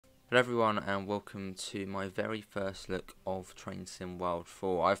Hello everyone and welcome to my very first look of Train Sim World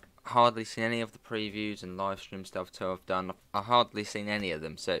 4. I've hardly seen any of the previews and live stream stuff I've done. I've hardly seen any of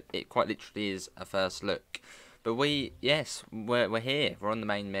them, so it quite literally is a first look. But we're here. We're on the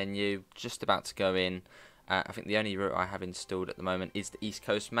main menu, just about to go in. I think the only route I have installed at the moment is the East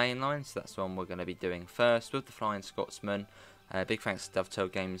Coast Mainline, so that's the one we're going to be doing first with the Flying Scotsman. Big thanks to Dovetail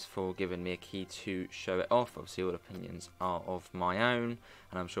Games for giving me a key to show it off. Obviously all opinions are of my own,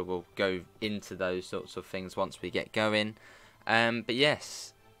 and I'm sure we'll go into those sorts of things once we get going. But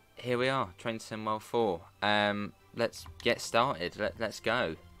yes, here we are, Train Sim World 4. Let's get started, let's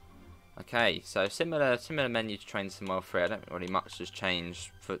go. Okay, so similar menu to Train Sim World 3. I don't think really much has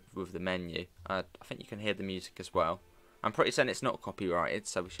changed with the menu. I think you can hear the music as well. I'm pretty certain it's not copyrighted,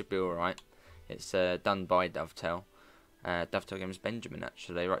 so we should be alright. It's done by Dovetail. Dovetail Games Benjamin,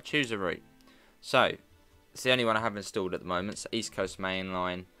 actually. Right, choose a route. So, it's the only one I have installed at the moment. So, East Coast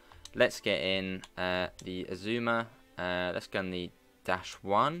Mainline. Let's get in the Azuma. Let's go on the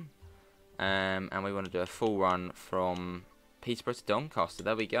 -1. And we want to do a full run from Peterborough to Doncaster.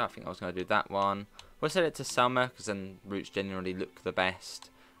 There we go. I think I was going to do that one. We'll set it to summer, because then routes generally look the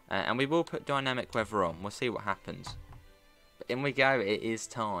best. And we will put dynamic weather on. We'll see what happens. But in we go. It is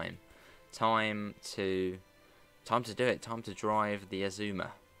time. Time to do it. Time to drive the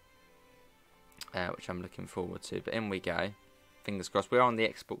Azuma. Which I'm looking forward to. But in we go. Fingers crossed. We're on the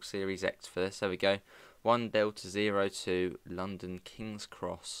Xbox Series X for this. There we go. 1 Delta 0 to London King's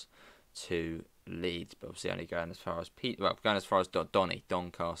Cross to Leeds. But obviously only going as far as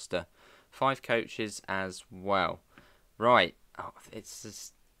Doncaster. 5 coaches as well. Right. Oh, it's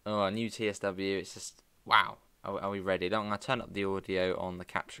just a new TSW. It's just wow. Are we ready? I'm going to turn up the audio on the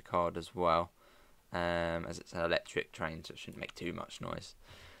capture card as well. As it's an electric train, so it shouldn't make too much noise.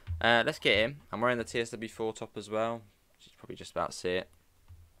 Let's get in. I'm wearing the TSW4 top as well. You should probably just about see it.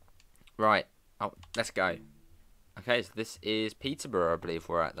 Right. Oh, let's go. Okay, so this is Peterborough, I believe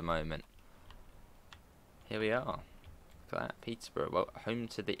we're at the moment. Here we are. Look at that, Peterborough. Well, home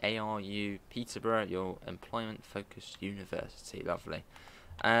to the ARU Peterborough, your employment-focused university. Lovely.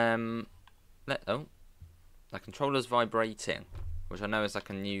 Oh, the controller's vibrating, which I know is like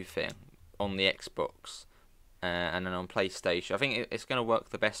a new thing on the Xbox and then on PlayStation. I think it's going to work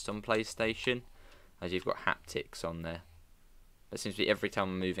the best on PlayStation, as you've got haptics on there. It seems to be every time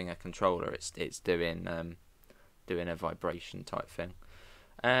I'm moving a controller, it's doing a vibration type thing.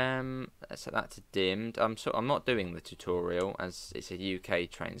 Let's set that to dimmed. I'm not doing the tutorial as it's a UK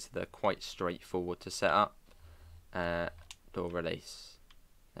train, so they're quite straightforward to set up. Door release.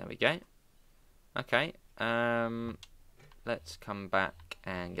 There we go. Okay. Let's come back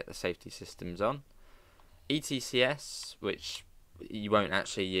and get the safety systems on. ETCS, which you won't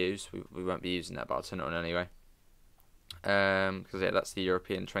actually use. We won't be using that, but I'll turn it on anyway. Because yeah, that's the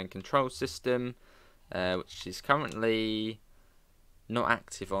European Train Control System, which is currently not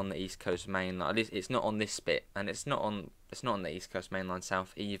active on the East Coast Mainline. At least it's not on this bit, and it's not on the East Coast Mainline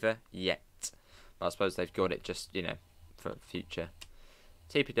South either yet. But I suppose they've got it just for future.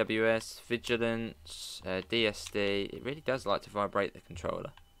 TPWS, Vigilance, DSD. It really does like to vibrate the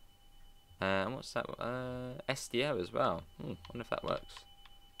controller. And what's that? SDO as well. Wonder if that works.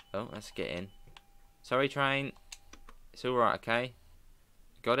 Oh, let's get in. Sorry, train. It's all right, okay.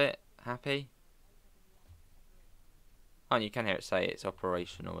 Got it. Happy. Oh, and you can hear it say it's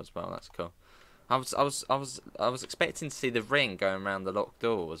operational as well. That's cool. I was expecting to see the ring going around the locked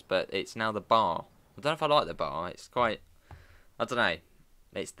doors, but it's now the bar. I don't know if I like the bar. It's quite. I don't know.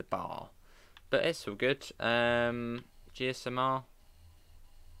 It's the bar, but it's all good. GSMR.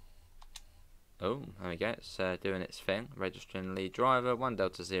 Oh, there we go. It's doing its thing. Registering lead driver. 1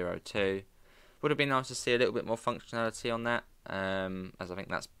 Delta 02. Would have been nice to see a little bit more functionality on that, as I think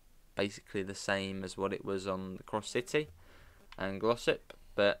that's basically the same as what it was on the Cross City and Glossop.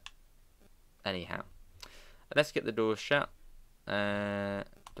 But anyhow, let's get the doors shut.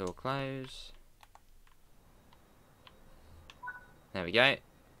 Door close. There we go.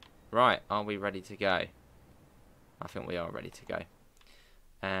 Right, are we ready to go? I think we are ready to go.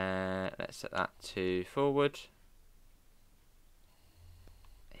 Let's set that to forward.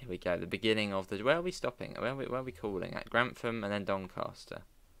 Here we go. The beginning of the. Where are we stopping? Where are we calling at? Grantham and then Doncaster.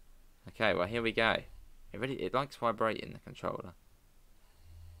 Okay, well here we go. It likes vibrating the controller.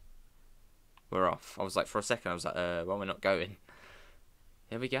 We're off. I was like, for a second, I was like, well, we're not going.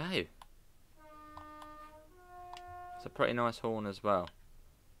 Here we go. It's a pretty nice horn as well.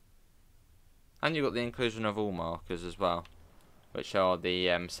 And you've got the inclusion of all markers as well, which are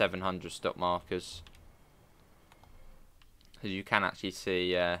the 700 stop markers. As you can actually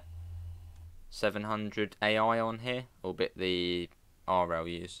see 700 AI on here, albeit the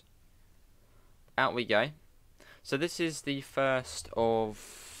RLUs. out we go. So this is the first of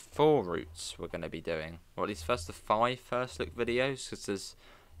 4 routes we're going to be doing, or at least first of 5 first look videos, because there's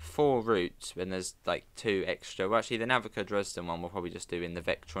 4 routes and there's like 2 extra. Well, actually the Navico Dresden one we'll probably just do in the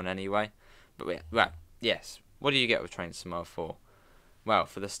Vectron anyway. But well, yes. What do you get with Train Sim 4? Well,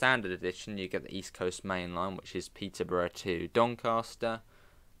 for the standard edition you get the East Coast Mainline, which is Peterborough to Doncaster,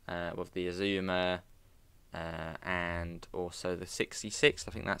 with the Azuma, and also the 66.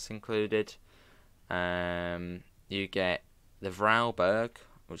 I think that's included. You get the Vrauberg,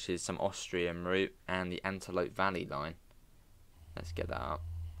 which is some Austrian route, and the Antelope Valley line. Let's get that up.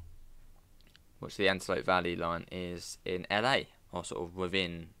 Which the Antelope Valley line is in LA, or sort of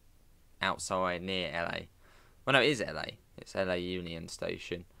within, outside, near LA. Well, no, it is LA. It's LA Union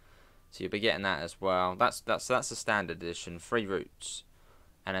Station. So you'll be getting that as well. That's the standard edition, 3 routes.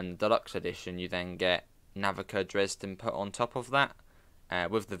 And then the deluxe edition, you then get Navico Dresden put on top of that,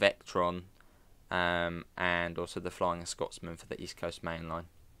 with the Vectron. And also the Flying Scotsman for the East Coast Mainline.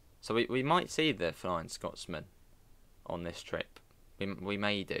 So we might see the Flying Scotsman on this trip. We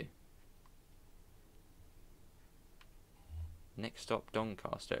may do. Next stop,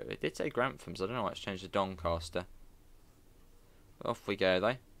 Doncaster. It did say Grantham, so I don't know why it's changed to Doncaster. But off we go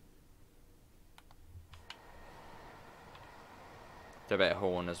though. Do a bit of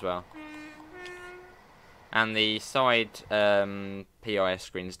horn as well. And the side PIS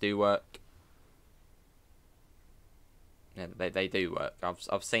screens do work. Yeah, they do work.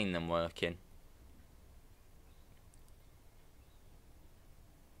 I've seen them working.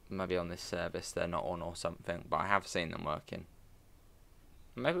 Maybe on this service they're not on or something, but I have seen them working.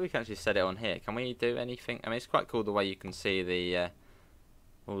 Maybe we can actually set it on here. Can we do anything? I mean, it's quite cool the way you can see the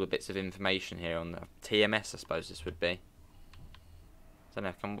all the bits of information here on the TMS. I suppose this would be. I don't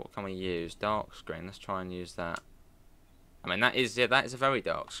know. What can we use? Dark screen. Let's try and use that. I mean, that is a very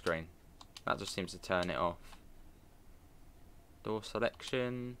dark screen. That just seems to turn it off. Door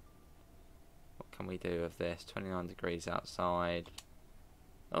selection. What can we do with this? 29 degrees outside.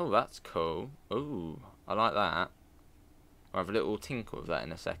 Oh, that's cool. Ooh, I like that. I'll have a little tinkle with that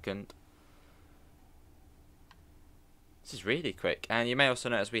in a second. This is really quick. And you may also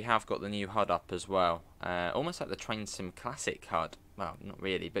notice we have got the new HUD up as well. Almost like the Train Sim Classic HUD. Well, not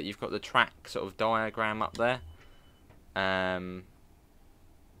really, but you've got the track sort of diagram up there.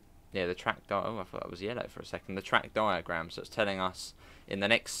 Yeah, the track oh, I thought that was yellow for a second. The track diagram, so it's telling us in the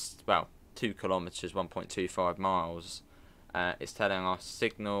next, well, 2 kilometres, 1.25 miles, it's telling us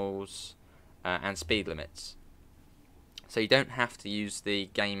signals and speed limits. So you don't have to use the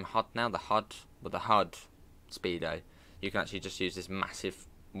game HUD now, the HUD speedo. You can actually just use this massive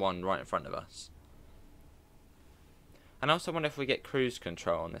one right in front of us. And I also wonder if we get cruise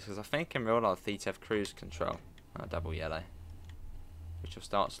control on this, because I think in real life these have cruise control. Oh, double yellow. Which will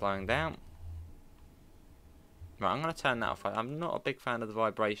start slowing down. Right, I'm going to turn that off. I'm not a big fan of the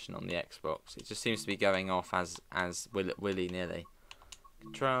vibration on the Xbox. It just seems to be going off as willy-nilly.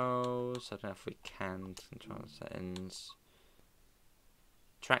 Controls. I don't know if we can. Control settings.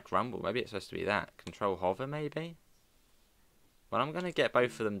 Track rumble. Maybe it's supposed to be that. Control hover, maybe. Well, I'm going to get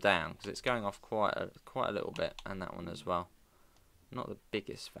both of them down because it's going off quite a little bit, and that one as well. Not the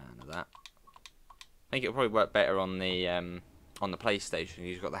biggest fan of that. I think it'll probably work better on the PlayStation.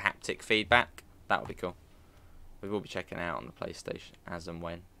 You've got the haptic feedback. That would be cool. We will be checking it out on the PlayStation as and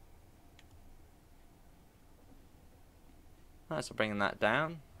when. Alright, so bringing that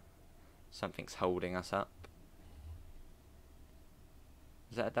down. Something's holding us up.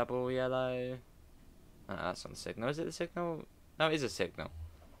 Is that a double yellow? Oh, that's on the signal. Is it the signal? No, it is a signal.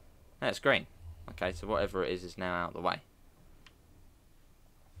 No, it's green. Okay, so whatever it is now out of the way.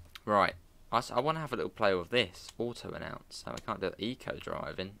 Right. I want to have a little play with this. Auto announce. So I can't do the eco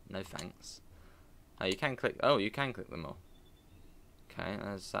driving. No thanks. Oh, you can click. Oh, you can click them all. Okay,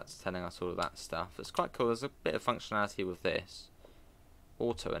 that's telling us all of that stuff. It's quite cool. There's a bit of functionality with this.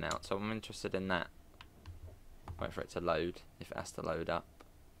 Auto announce. So I'm interested in that. Wait for it to load. If it has to load up.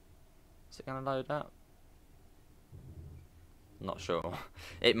 Is it going to load up? Not sure.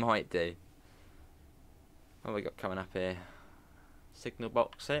 It might do. What have we got coming up here? Signal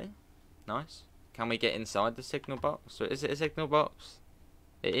box here. Nice. Can we get inside the signal box? So is it a signal box?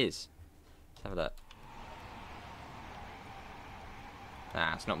 It is. Let's have a look.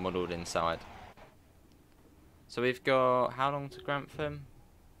 Ah, it's not modelled inside. So we've got how long to Grantham?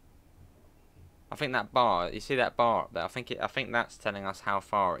 I think that bar, you see that bar up there? I think that's telling us how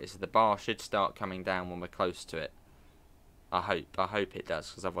far it is. The bar should start coming down when we're close to it. I hope it does,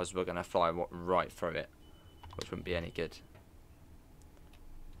 because otherwise we're going to fly right through it, which wouldn't be any good.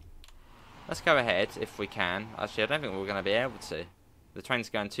 Let's go ahead if we can. Actually, I don't think we're going to be able to. The train's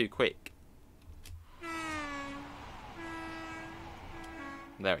going too quick.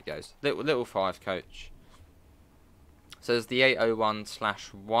 There it goes. Little 5 coach. So there's the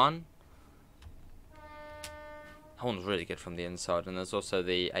 801/1. Horn's really good from the inside, and there's also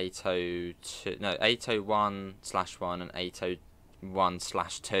the 801/1 and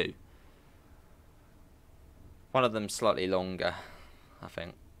 801/2. One of them slightly longer, I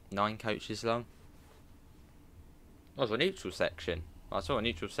think. 9 coaches long. Oh, there's a neutral section. I saw a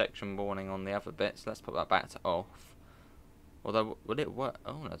neutral section warning on the other bit, so let's put that back to off. Although, would it work?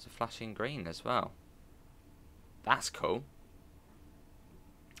 Oh, there's a flashing green as well. That's cool.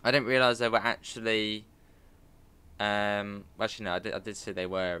 I didn't realise they were actually... actually, no, I did see they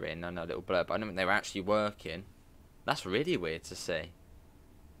were in. I know a little blurb, but I didn't think they were actually working. That's really weird to see.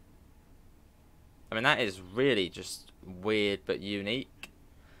 I mean, that is really just weird but unique.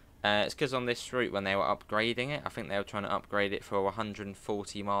 It's because on this route, when they were upgrading it, I think they were trying to upgrade it for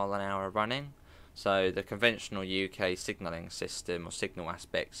 140 mile an hour running. So the conventional UK signalling system or signal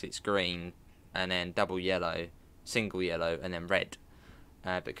aspects, it's green and then double yellow, single yellow, and then red.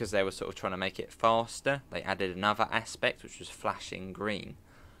 Because they were sort of trying to make it faster, they added another aspect, which was flashing green.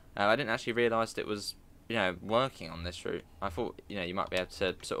 I didn't actually realise it was, working on this route. I thought, you might be able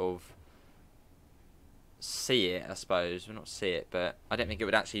to sort of see it, I suppose. Well, not see it, but I don't think it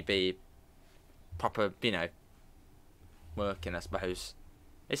would actually be proper, working, I suppose.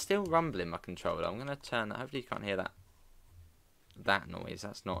 It's still rumbling, my controller. I'm going to turn that. Hopefully you can't hear that noise.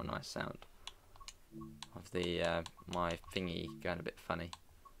 That's not a nice sound. Of the my thingy going a bit funny.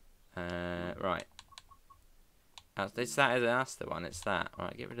 Right. That's the one. It's that.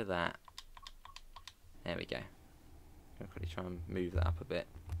 Right, get rid of that. There we go. I'm gonna quickly try and move that up a bit.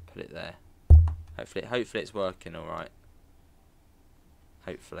 Put it there. Hopefully it's working all right.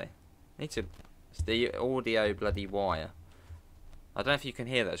 Hopefully. It's the audio bloody wire. I don't know if you can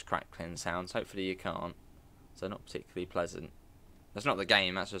hear those crackling sounds. Hopefully you can't. So not particularly pleasant. That's not the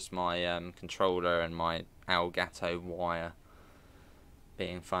game, that's just my controller and my Elgato wire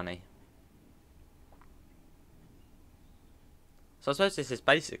being funny. So I suppose this is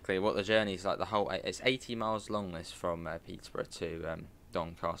basically what the journey's like. It's 80 miles long, this, from Peterborough to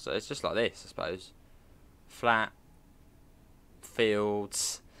Doncaster. It's just like this, I suppose. Flat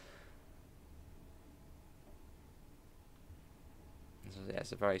fields. Yeah,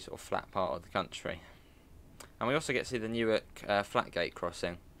 it's a very sort of flat part of the country. And we also get to see the Newark Flatgate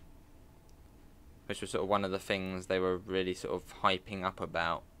crossing, which was sort of one of the things they were really sort of hyping up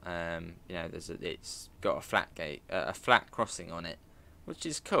about. It's got a flat crossing on it, which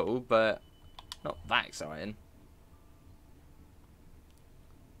is cool, but not that exciting.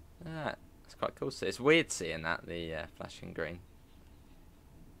 Yeah, it's quite cool. So it's weird seeing that, the flashing green.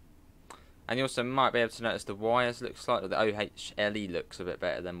 And you also might be able to notice the wires look slightly, the OHLE looks a bit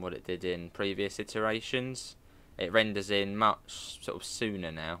better than what it did in previous iterations. It renders in much sort of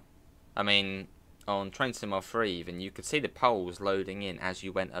sooner now. I mean, on Train Sim 3 even, you could see the poles loading in as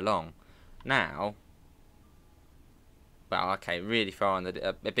you went along. Now, well, okay, really far on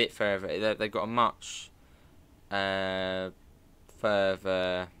a bit further. They've got a much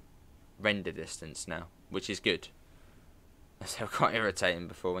further render distance now, which is good. So quite irritating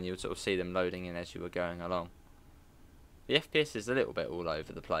before when you would sort of see them loading in as you were going along. The FPS is a little bit all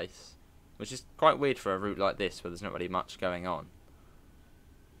over the place, which is quite weird for a route like this where there's not really much going on.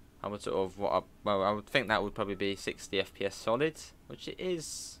 I would sort of I would think that would probably be 60 FPS solid, which it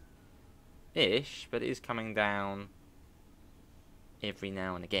is ish, but it is coming down every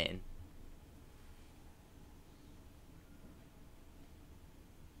now and again.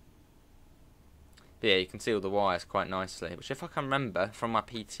 But yeah, you can see all the wires quite nicely, which if I can remember from my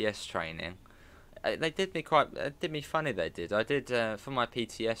PTS training, they did me funny. They did. I did for my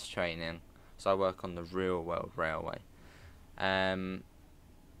PTS training. So I work on the real world railway.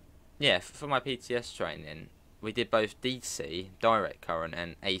 Yeah, for my PTS training, we did both DC, direct current,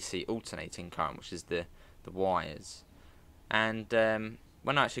 and AC, alternating current, which is the wires. And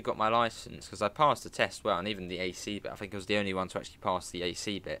when I actually got my license, because I passed the test well, and even the AC bit, I think I was the only one to actually pass the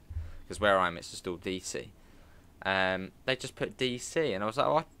AC bit, because where I am it's just all DC. They just put DC, and I was like,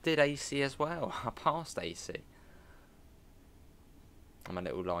 oh, I did AC as well. I passed AC. And my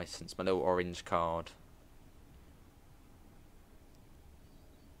little license, my little orange card.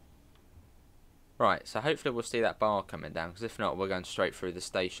 Right, so hopefully we'll see that bar coming down, because if not, we're going straight through the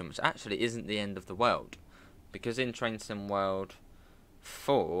station, which actually isn't the end of the world. Because in Train Sim World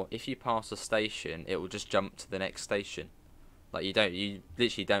 4, if you pass a station, it will just jump to the next station. Like, you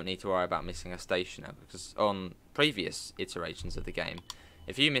literally don't need to worry about missing a station now, because on previous iterations of the game,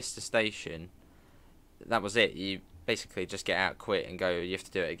 if you missed a station, that was it. You basically just get out, quit, and go, you have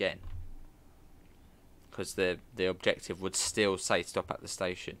to do it again. because the objective would still say stop at the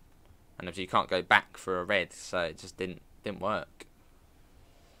station, and obviously you can't go back for a red, so it just didn't work.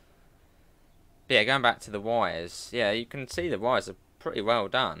 But yeah, going back to the wires, yeah, you can see the wires are pretty well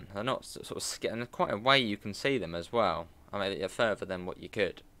done. They're not sort of getting quite a way you can see them as well. I mean, they're further than what you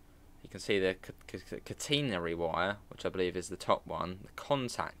could. You can see the catenary wire, which I believe is the top one, the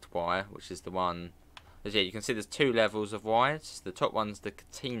contact wire, which is the one. Yeah, you can see there's two levels of wires. The top one's the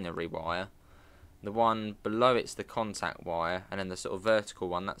catenary wire. The one below it's the contact wire, and then the sort of vertical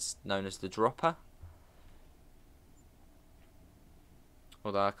one, that's known as the dropper.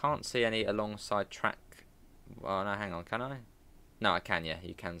 Although I can't see any alongside track. Oh no, hang on, can I? No, I can. Yeah,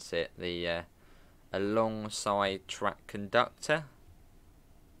 you can see it. The alongside track conductor,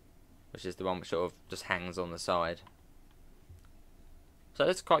 which is the one which sort of just hangs on the side. So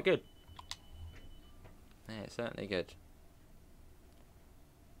it's quite good. Yeah, it's certainly good.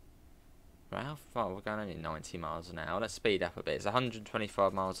 Right, how far? We're going only 90 miles an hour. Let's speed up a bit. It's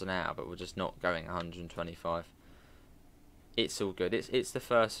 125 miles an hour, but we're just not going 125. It's all good. It's the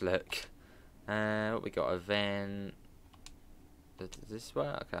first look. What we got? Event. Does this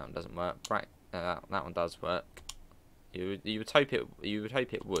work? Okay, that one doesn't work. Right, that one does work. You would hope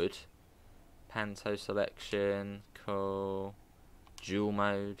it would. Panto selection. Cool. Dual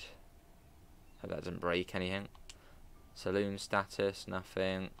mode. Hope that doesn't break anything. Saloon status.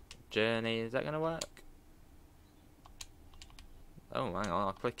 Nothing. Journey, is that going to work? Oh, hang on,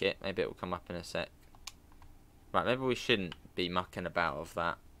 I'll click it. Maybe it will come up in a sec. Right, maybe we shouldn't be mucking about with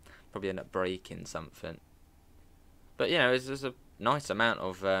that. Probably end up breaking something. But, you know, there's a nice amount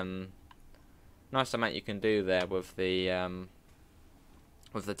of you can do there with the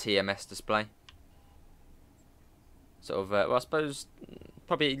TMS display. Sort of, well, I suppose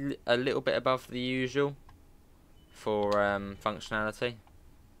probably a little bit above the usual for functionality.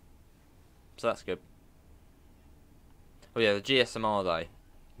 So that's good. Oh yeah, the GSMR though.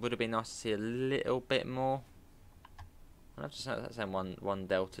 Would have been nice to see a little bit more. I have to say that's saying 1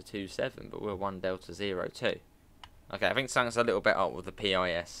 Delta 27, but we're 1 Delta 02. Okay, I think something's a little bit up with the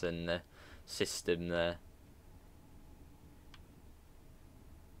PIS and the system there.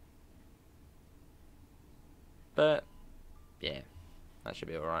 But yeah, that should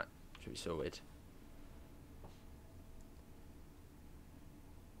be alright. Should be sorted.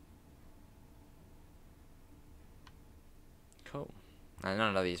 Cool. And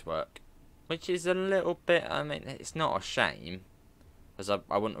none of these work, which is a little bit. I mean, it's not a shame, as I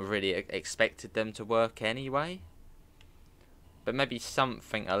wouldn't have really expected them to work anyway. But maybe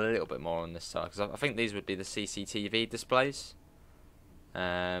something a little bit more on this side, because I think these would be the CCTV displays.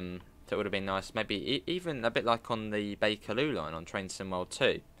 So it would have been nice, maybe even a bit like on the Bakerloo line on Train Sim World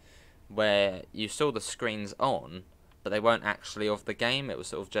 2, where you saw the screens on, but they weren't actually of the game. It was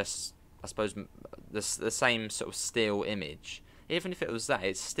sort of just, I suppose, the same sort of still image. Even if it was that,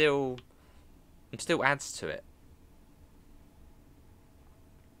 it still adds to it.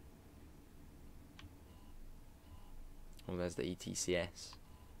 Oh, there's the ETCS.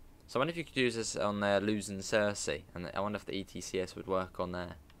 So I wonder if you could use this on their Luzon Cersei, and I wonder if the ETCS would work on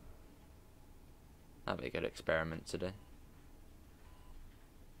there. That'd be a good experiment to do.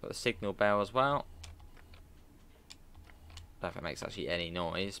 Got the signal bell as well. Don't know if it makes actually any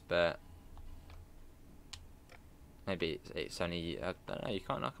noise, but maybe it's only, I don't know, I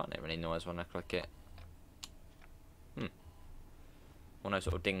can't hear any noise when I click it. Well, no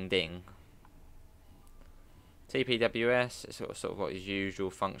sort of ding ding. TPWS, it's sort of what is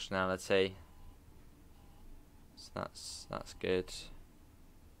usual functionality. So that's good.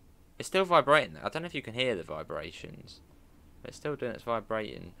 It's still vibrating. I don't know if you can hear the vibrations, but it's still doing its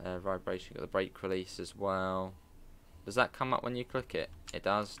vibration. Got the brake release as well. Does that come up when you click it? It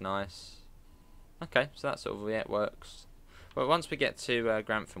does. Nice. Okay, so that's sort of, yeah, it works. Well, once we get to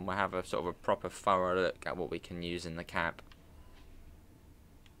Grantham, we'll have a sort of a proper thorough look at what we can use in the cab.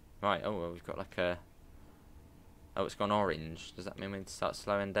 Right, oh, well, we've got like a... Oh, it's gone orange. Does that mean we need to start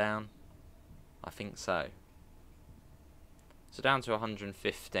slowing down? I think so. So down to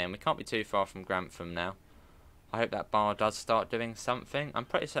 115. We can't be too far from Grantham now. I hope that bar does start doing something. I'm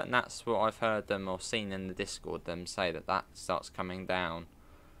pretty certain that's what I've heard them or seen in the Discord them say, that starts coming down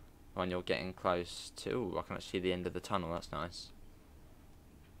when you're getting close to... Ooh, I can actually see the end of the tunnel. That's nice.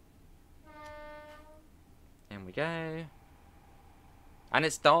 In we go. And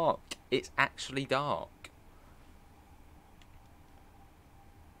it's dark. It's actually dark.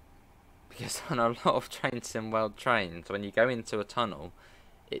 Because on a lot of Train Sim World trains, when you go into a tunnel,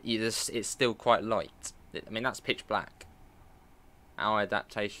 it's still quite light. I mean, that's pitch black. Our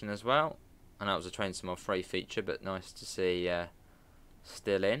adaptation as well. I know it was a Train Sim World 3 feature, but nice to see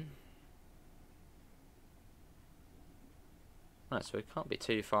still in. Right, so we can't be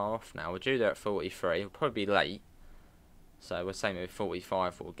too far off now. We're due there at 43. We'll probably be late. So we're saying maybe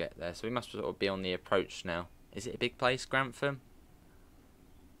 45 we'll get there. So we must sort of be on the approach now. Is it a big place, Grantham?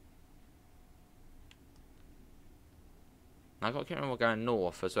 I've got to keep remember we're going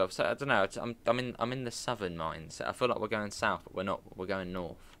north as well. So I don't know. I'm in the southern mindset. I feel like we're going south, but we're not. We're going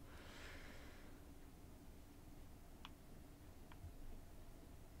north.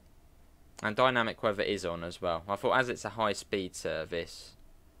 And dynamic weather is on as well. I thought as it's a high-speed service,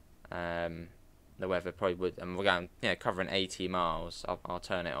 the weather probably would. And we're going, covering 80 miles. I'll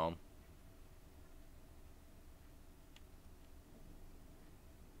turn it on.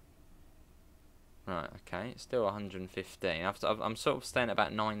 Right, okay, it's still 115. I'm sort of staying at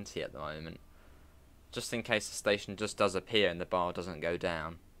about 90 at the moment. Just in case the station just does appear and the bar doesn't go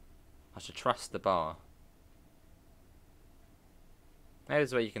down. I should trust the bar. Maybe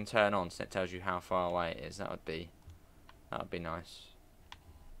there's a way you can turn on so it tells you how far away it is. That would be nice.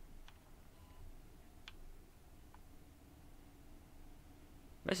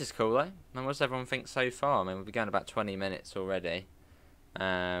 This is cool though. And what does everyone think so far? I mean, we've been going about 20 minutes already.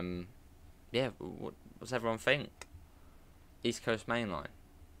 Yeah, what does everyone think? East Coast Mainline.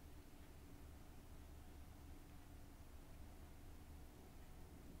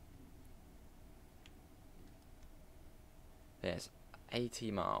 There's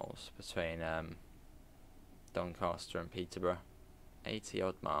 80 miles between Doncaster and Peterborough. 80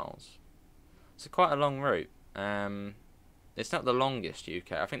 odd miles. It's quite a long route. It's not the longest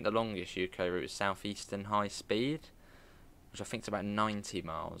UK. I think the longest UK route is Southeastern High Speed, which I think is about 90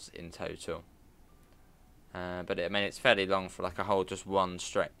 miles in total. But I mean, it's fairly long for like a whole just one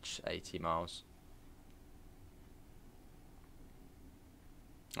stretch, 80 miles.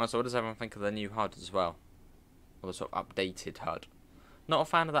 Also, what does everyone think of the new HUD as well? Or the sort of updated HUD? Not a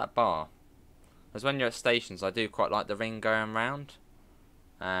fan of that bar. As when you're at stations, I do quite like the ring going round.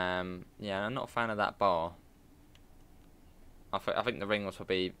 Yeah, I'm not a fan of that bar. I think the ring was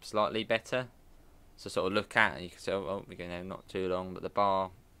probably slightly better to sort of look at, and you can say, oh, we're going not too long, but the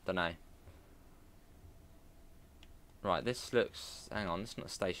bar, don't know. Right, this looks. Hang on, it's not a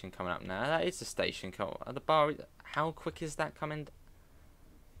station coming up now. That is a station coming. The bar. How quick is that coming?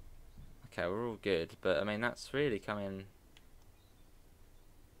 Okay, we're all good, but I mean that's really coming.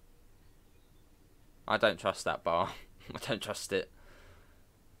 I don't trust that bar. I don't trust it.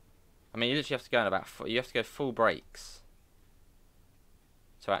 I mean, you literally have to go in about. You have to go full brakes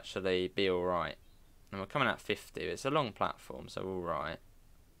to actually be all right. And we're coming at 50. It's a long platform, so we're all right.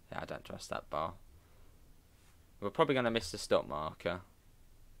 Yeah, I don't trust that bar. We're probably going to miss the stop marker.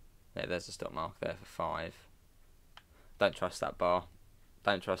 Yeah, there's a stop marker there for 5. Don't trust that bar.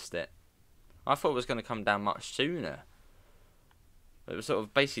 Don't trust it. I thought it was going to come down much sooner. It was sort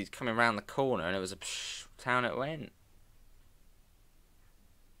of basically coming around the corner and it was a psh, down it went.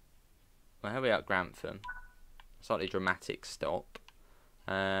 Well, here we are at Grantham. Slightly dramatic stop.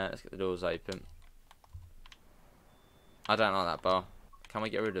 Let's get the doors open. I don't like that bar. Can we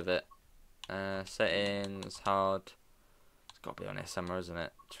get rid of it? Settings, hard. It's got to be on here somewhere, isn't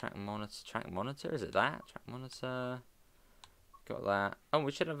it? Track monitor, is it that? Track monitor. Got that. Oh,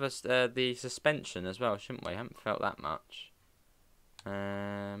 we should have the suspension as well, shouldn't we? Haven't felt that much.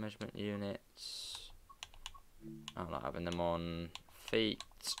 Measurement units. I like having them on feet.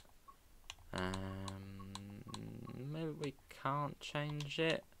 Maybe we can't change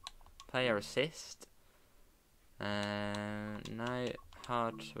it. Player assist. No.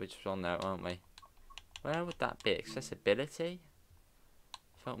 Hard, we're just on there, aren't we? Where would that be? Accessibility?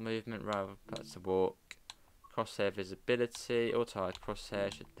 Felt movement, rather, that's the walk. Crosshair visibility, auto-hide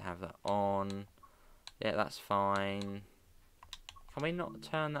crosshair, should have that on. Yeah, that's fine. Can we not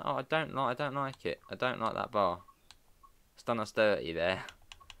turn that on? I don't like it. I don't like that bar. It's done us dirty there.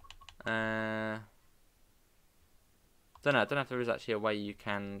 Don't know if there is actually a way you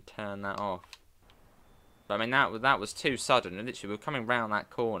can turn that off. But I mean, that was too sudden. And literally, we were coming round that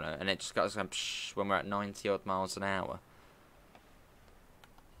corner, and it just got us going psh, when we're at 90 odd miles an hour.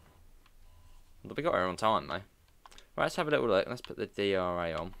 But we got here on time though. Right, let's have a little look. Let's put the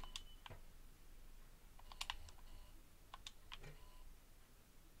DRA on.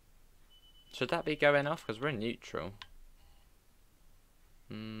 Should that be going off? Because we're in neutral.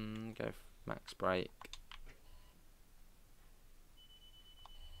 Go max brake.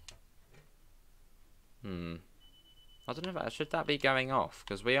 I don't know if should that be going off,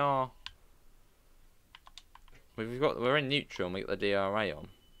 because we're in neutral and we got the DRA on.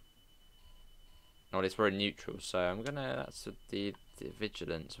 Or at least we're in neutral, so I'm gonna. That's the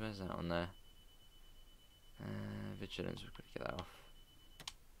vigilance. Where's that on there? Vigilance. We've got to get that off.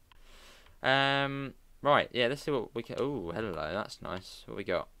 Right, yeah, let's see what we can... Oh, hello, that's nice. What we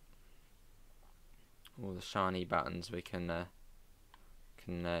got? All the shiny buttons we can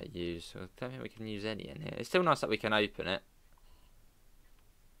use. I don't think we can use any in here. It's still nice that we can open it.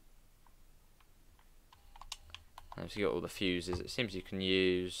 And so you got all the fuses. It seems you can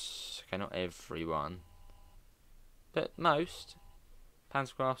use... Okay, not everyone. But most.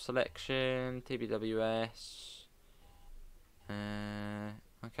 Panzercraft selection, TBWS.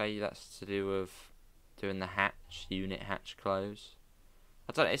 Okay, that's to do with doing the hatch, unit hatch close.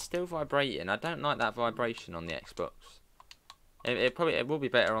 I don't know, it's still vibrating. I don't like that vibration on the Xbox. It will be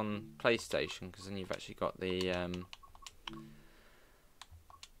better on PlayStation, because then you've actually got the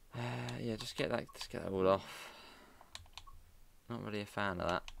yeah, just get that all off. Not really a fan of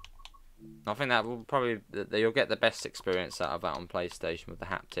that. I think that will probably you'll get the best experience out of that on PlayStation with the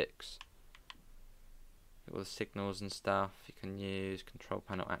haptics. All the signals and stuff you can use. Control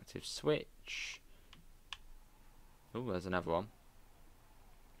panel active switch. Oh, there's another one.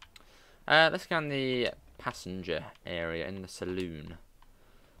 Let's go in the passenger area in the saloon.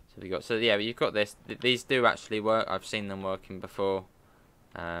 So we got yeah, you've got this. These do actually work. I've seen them working before.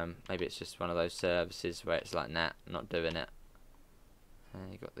 Maybe it's just one of those services where it's like, nah, not doing it.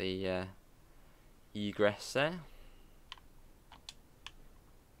 You've got the egress there.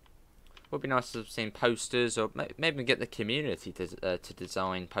 Would be nice to have seen posters, or maybe get the community to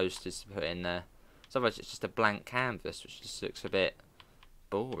design posters to put in there. So otherwise it's just a blank canvas, which just looks a bit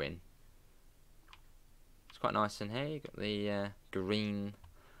boring. It's quite nice in here. You've got the green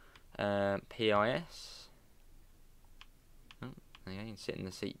PIS. Oh, you can sit in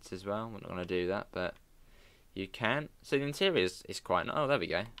the seats as well. We're not going to do that, but you can. So the interior is quite nice. Oh, there we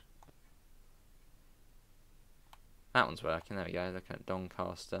go. That one's working. There we go. Looking at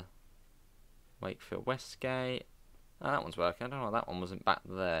Doncaster, Wakefield, Westgate. Oh, that one's working. I don't know why that one wasn't back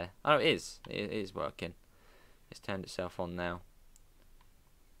there. Oh, it is. It is working. It's turned itself on now.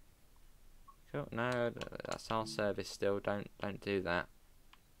 Cool. No, that's our service still. Don't do that.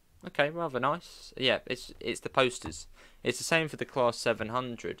 Okay, rather nice. Yeah, it's the posters. It's the same for the Class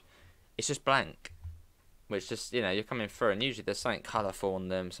 700. It's just blank. Which just, you know, you're coming through and usually there's something colourful on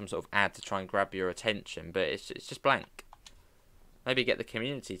them, some sort of ad to try and grab your attention, but it's just blank. Maybe get the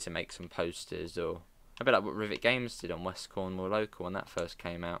community to make some posters, or a bit like what Rivet Games did on West Cornwall Local when that first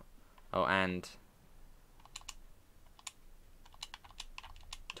came out. Oh, and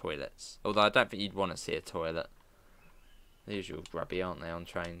toilets. Although I don't think you'd want to see a toilet. The usual grubby, aren't they, on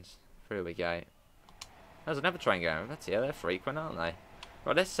trains? Through we go. There's another train going. Yeah, they're frequent, aren't they?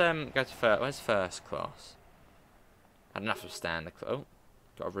 Right, let's go to where's first class? Had enough of standard. Oh,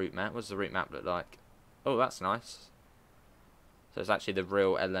 got a route map. What does the route map look like? Oh, that's nice. So it's actually the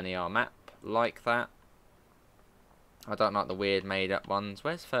real LNER map, like that. I don't like the weird made-up ones.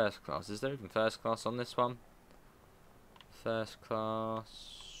 Where's first class? Is there even first class on this one? First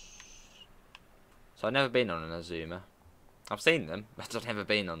class. So I've never been on an Azuma. I've seen them, but I've never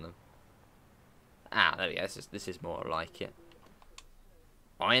been on them. Ah, there we go. This is more like it.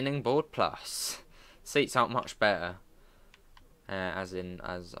 Ironing board plus. Seats aren't much better. As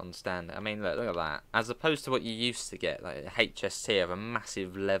on standard. I mean, look at that. As opposed to what you used to get, like HST of a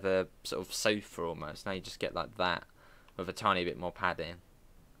massive leather sort of sofa almost. Now you just get like that with a tiny bit more padding.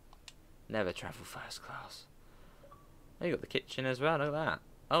 Never travel first class. Oh, you got the kitchen as well. Look at that.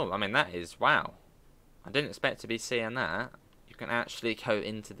 Oh, I mean that is wow. I didn't expect to be seeing that. You can actually go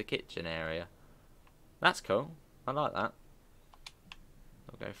into the kitchen area. That's cool. I like that.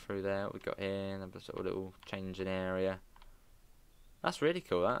 We'll go through there. What we got here? A sort of little changing area. That's really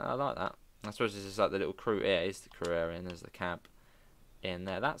cool. I like that. I suppose this is like the little crew area. Is the crew area, and there's the cab in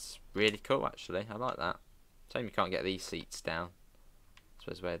there. That's really cool, actually. I like that. Shame you can't get these seats down. I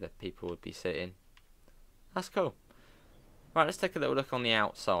suppose where the people would be sitting. That's cool. Right, let's take a little look on the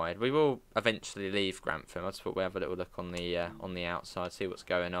outside. We will eventually leave Grantham. I just thought we'd have a little look on the outside, see what's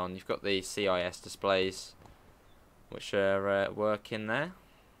going on. You've got the CIS displays, which are working there.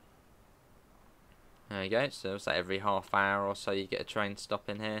 There you go. So it's like every half hour or so you get a train stop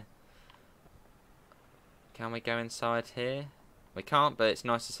in here. Can we go inside here? We can't, but it's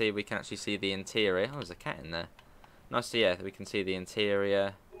nice to see we can actually see the interior. Oh, there's a cat in there. Nice to, yeah, we can see the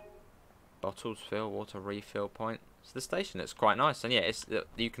interior. Bottles fill, water refill point. So the station looks quite nice, and yeah,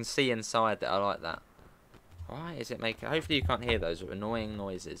 you can see inside that. I like that. Why is it making? Hopefully you can't hear those annoying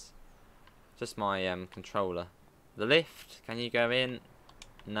noises. Just my controller. The lift. Can you go in?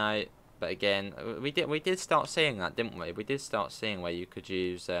 No. But again, we did start seeing that, didn't we? We did start seeing where you could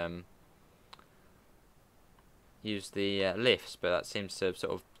use the lifts, but that seems to have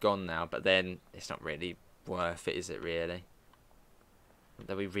sort of gone now. But then it's not really worth it, is it? Really?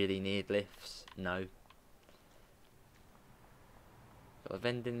 Do we really need lifts? No. Got the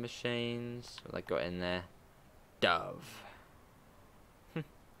vending machines. What they got in there? Dove.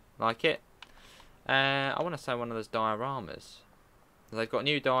 Like it. I want to say one of those dioramas. They've got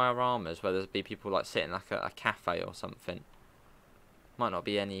new dioramas where there'll be people like sitting like a cafe or something. Might not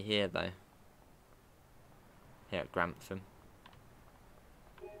be any here though. Here at Grantham.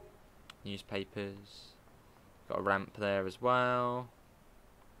 Newspapers. Got a ramp there as well.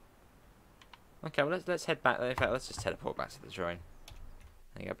 Okay, well let's head back. In fact, let's just teleport back to the drone.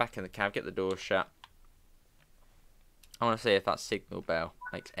 There you go, back in the cab. Get the door shut. I want to see if that signal bell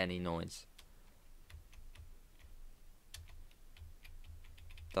makes any noise.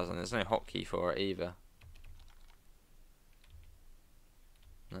 Doesn't. There's no hotkey for it either.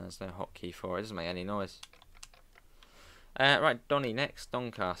 No, there's no hotkey for it. It doesn't make any noise. Right, Donny next.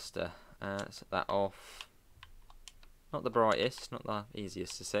 Doncaster. Let's set that off. Not the brightest, not the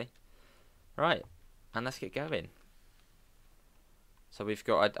easiest to see. Right, and let's get going. So we've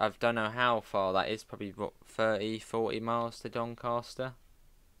got, I don't know how far that is, probably what, 30, 40 miles to Doncaster.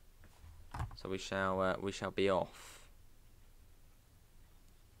 So we shall be off.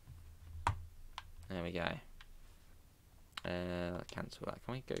 There we go. Cancel that.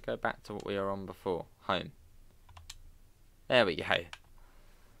 Can we go back to what we were on before? Home. There we go.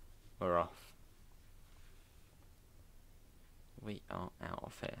 We're off. We are out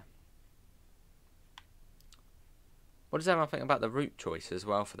of here. What does everyone think about the route choice as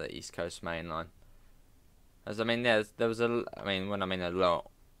well for the East Coast Mainline? As I mean, there was a. I mean, when I mean a lot,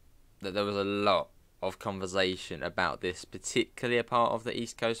 that there was a lot of conversation about this, particularly a part of the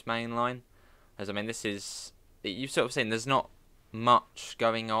East Coast Mainline. As I mean, this is, you've sort of seen there's not much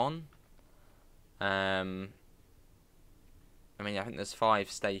going on. I mean, I think there's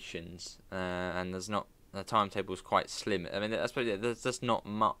 5 stations, and there's not, the timetable's quite slim. I mean, I suppose there's just not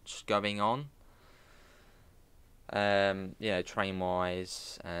much going on. You know,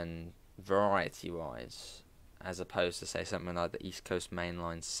 train-wise and variety-wise, as opposed to say something like the East Coast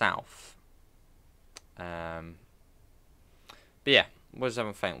Mainline South. But yeah, what does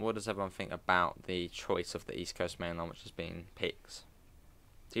everyone think? What does everyone think about the choice of the East Coast Mainline, which has been picked?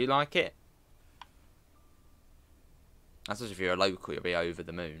 Do you like it? I suppose if you're a local, you'll be over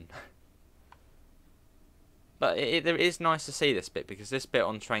the moon. But it is nice to see this bit, because this bit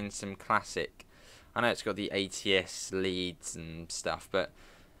on Train Sim Classic, I know it's got the ATS leads and stuff, but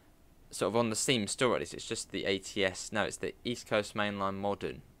sort of on the Steam store at least, it's just the ATS. No, it's the East Coast Mainline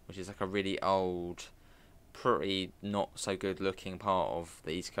Modern, which is like a really old, pretty not so good looking part of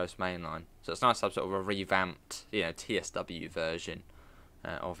the East Coast Mainline. So it's nice to have sort of a revamped, you know, TSW version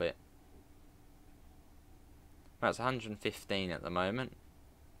of it. Well, it's 115 at the moment.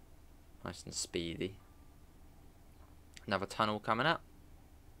 Nice and speedy. Another tunnel coming up.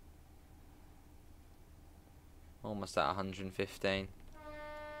 Almost at 115.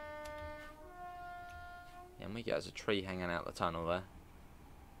 Yeah, and we get, there's a tree hanging out the tunnel there.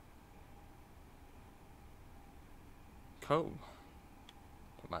 Cool.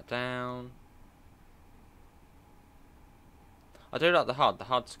 Put that down. I do like the HUD. The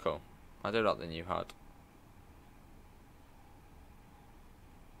HUD's cool. I do like the new HUD.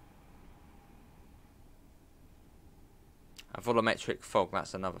 A volumetric fog,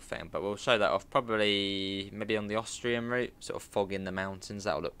 that's another thing, but we'll show that off probably maybe on the Austrian route, sort of fog in the mountains.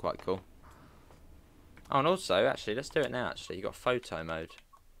 That'll look quite cool. Oh, and also, actually, let's do it now. Actually, you got photo mode.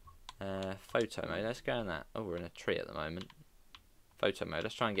 Photo mode. Let's go in that. Oh, we're in a tree at the moment. Photo mode.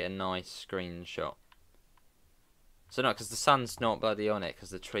 Let's try and get a nice screenshot. So no, because the sun's not bloody on it, because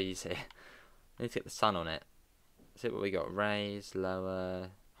the tree's here. I need to get the sun on it. See what we got. Raise,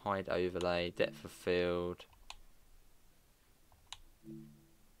 lower, hide overlay, depth of field.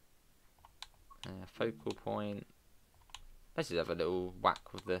 Focal point. Let's just have a little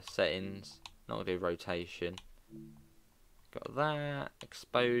whack with the settings. Not gonna do rotation. Got that.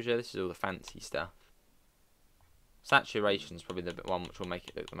 Exposure. This is all the fancy stuff. Saturation is probably the one which will make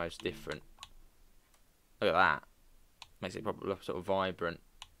it look the most different. Look at that. Makes it probably look sort of vibrant.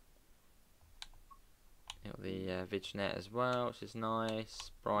 Got the VidNet as well, which is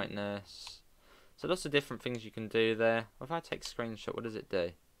nice. Brightness. So lots of different things you can do there. Well, if I take a screenshot, what does it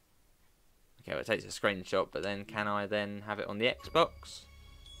do? Okay, well, it takes a screenshot, but then can I then have it on the Xbox?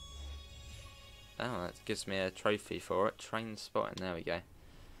 Oh, that gives me a trophy for it. Train spotting, there we go.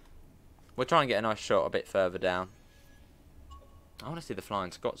 We'll try and get a nice shot a bit further down. I want to see the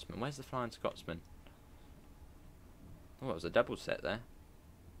Flying Scotsman. Where's the Flying Scotsman? Oh, it was a double set there.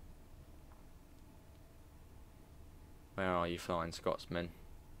 Where are you, Flying Scotsman?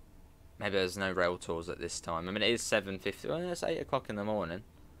 Maybe there's no rail tours at this time. I mean, it is 7:50. Well, it's 8 o'clock in the morning.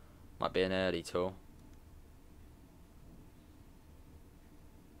 Might be an early tour.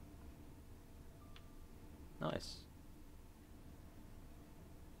 Nice.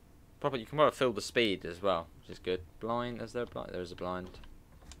 Probably you can probably fill the speed as well, which is good. Blind, is there a blind? There is a blind.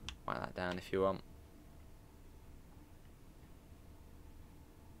 Write that down if you want.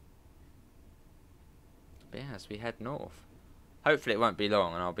 But yeah, as we head north. Hopefully it won't be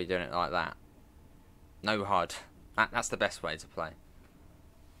long and I'll be doing it like that. No HUD. That's the best way to play.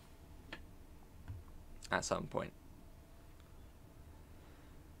 At some point.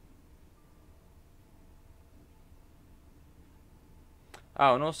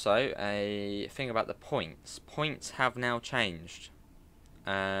 Oh, and also a thing about the points. Points have now changed.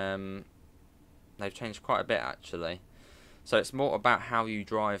 They've changed quite a bit actually. So it's more about how you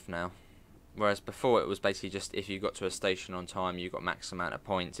drive now. Whereas before it was basically just if you got to a station on time, you got max amount of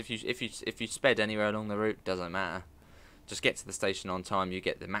points. If you sped anywhere along the route, doesn't matter. Just get to the station on time, you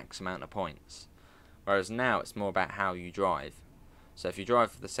get the max amount of points. Whereas now it's more about how you drive. So if you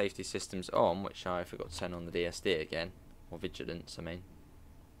drive with the safety systems on, which I forgot to turn on the DSD again, or vigilance, I mean.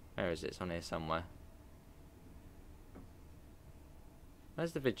 Where is it? It's on here somewhere.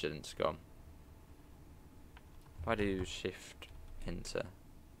 Where's the vigilance gone? If I do shift enter,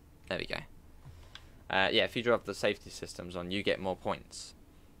 there we go. Yeah, if you drive the safety systems on, you get more points.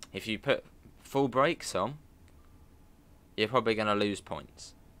 If you put full brakes on, you're probably going to lose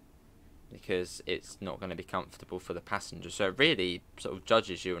points because it's not going to be comfortable for the passenger. So it really sort of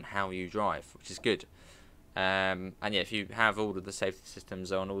judges you on how you drive, which is good. And yeah, if you have all of the safety systems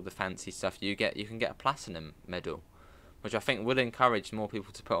on, all the fancy stuff, you can get a platinum medal, which I think would encourage more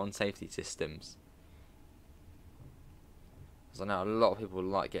people to put on safety systems. Because I know a lot of people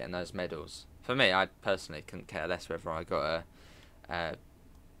like getting those medals. For me, I personally couldn't care less whether I got I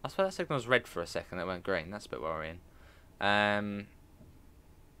suppose that signal was red for a second, it went green. That's a bit worrying. Yeah,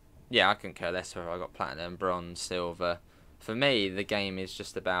 I couldn't care less whether I got platinum, bronze, silver. For me, the game is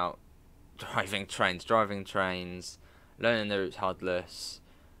just about driving trains, learning the routes HUDless,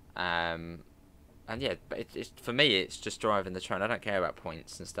 and yeah, but for me, it's just driving the train. I don't care about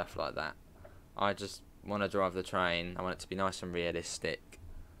points and stuff like that. I just want to drive the train. I want it to be nice and realistic.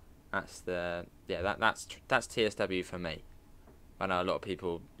 That's TSW for me. I know a lot of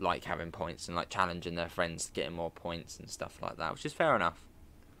people like having points and like challenging their friends to getting more points and stuff like that, which is fair enough.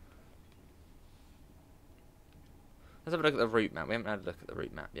 Let's have a look at the route map. We haven't had a look at the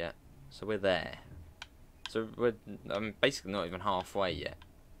route map yet. So we're there. So we're basically not even halfway yet.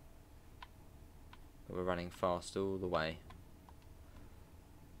 But we're running fast all the way.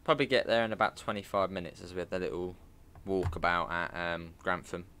 Probably get there in about 25 minutes as we had the little walkabout at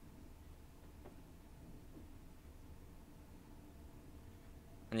Grantham.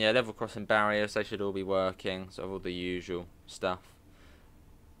 And yeah, level crossing barriers, they should all be working. Sort of all the usual stuff.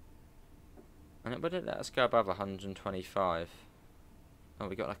 And it wouldn't let us go above 125. Oh,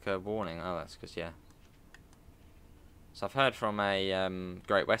 we got like a warning. Oh, that's because, yeah. So I've heard from a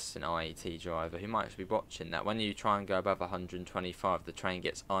Great Western IET driver who might actually be watching that when you try and go above 125, the train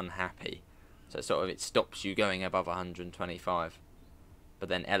gets unhappy. So it stops you going above 125. But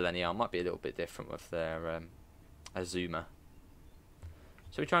then LNER might be a little bit different with their Azuma.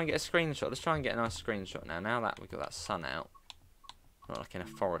 So we try and get a screenshot. Let's try and get a nice screenshot now. Now that we've got that sun out. Not like in a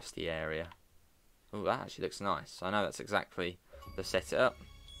foresty area. Oh, that actually looks nice. I know that's exactly the setup.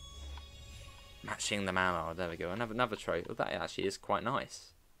 Matching the mallard. There we go. Another trophy. Oh, that actually is quite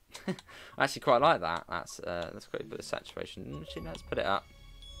nice. I actually quite like that. That's let's quickly put the saturation. Actually, let's put it up.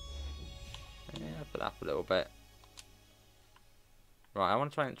 Yeah, put it up a little bit. Right, I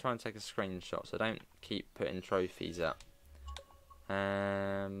want to try and take a screenshot, so don't keep putting trophies up.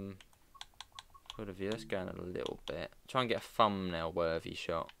 Field of view. Let's go in a little bit. Try and get a thumbnail worthy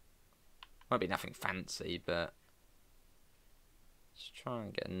shot. Won't be nothing fancy, but let's try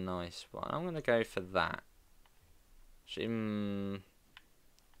and get a nice one. I'm going to go for that.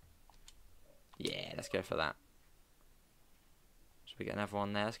 Yeah, let's go for that. Should we get another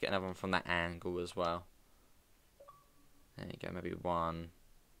one there? Let's get another one from that angle as well. There you go, maybe one.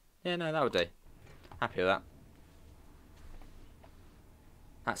 Yeah, no, that would do. Happy with that.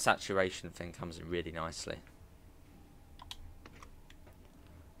 That saturation thing comes in really nicely.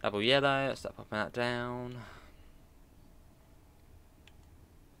 Double yellow, let's start popping that down.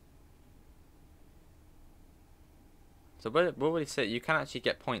 So will we see, you can actually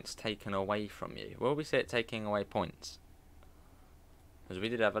get points taken away from you. Will we see it taking away points? Because we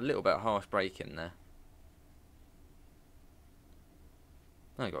did have a little bit of harsh braking there.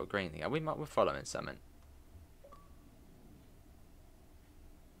 Oh, we got a green thing. We're following something.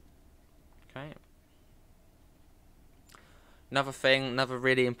 Okay. Another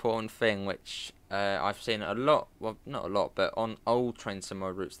really important thing, which I've seen a lot, well, not a lot, but on old train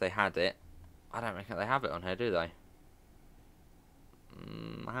similar routes they had it, I don't reckon they have it on here, do they?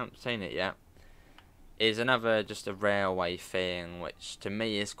 I haven't seen it yet. Is another just a railway thing, which to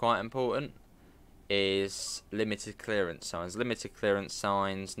me is quite important, is limited clearance signs. Limited clearance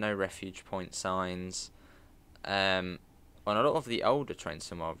signs, no refuge point signs. On a lot of the older train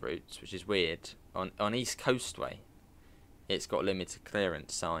cinema routes, which is weird, on East Coast Way, it's got limited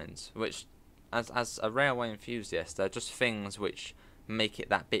clearance signs, which, as a railway enthusiast, they're just things which make it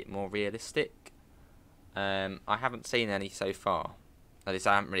that bit more realistic. I haven't seen any so far. At least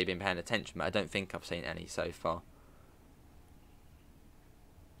I haven't really been paying attention, but I don't think I've seen any so far.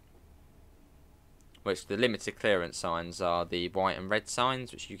 Which the limited clearance signs are the white and red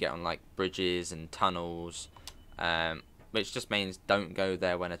signs, which you get on like bridges and tunnels, which just means don't go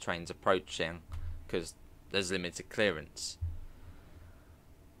there when a train's approaching, because there's limited clearance.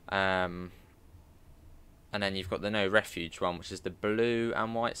 And then you've got the no refuge one, which is the blue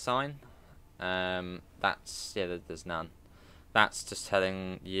and white sign. That's, yeah, there's none. That's just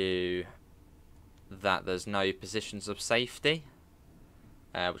telling you that there's no positions of safety.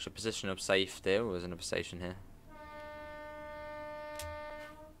 Which a position of safety, oh, there's another station here.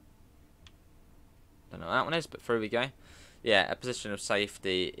 Don't know what that one is, but through we go. Yeah, a position of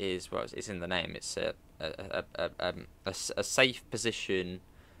safety is, well, it's in the name. It's a safe position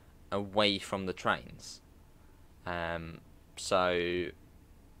away from the trains. So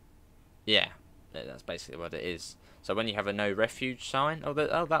yeah, that's basically what it is. So when you have a no refuge sign,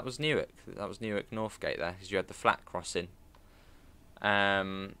 that was Newark. That was Newark Northgate there, because you had the flat crossing.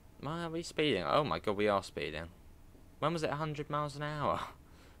 Why are we speeding? Oh my god, we are speeding. When was it 100 miles an hour?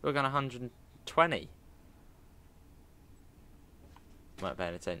 We're going 120. Weren't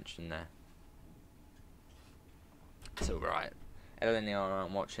paying attention there. It's alright. LNER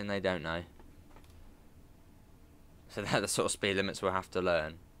aren't watching, they don't know. So they're the sort of speed limits we'll have to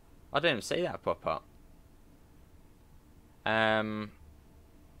learn. I didn't even see that pop up.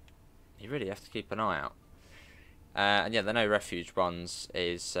 You really have to keep an eye out. And yeah, the no refuge ones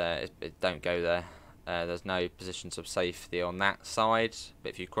is don't go there. There's no positions of safety on that side, but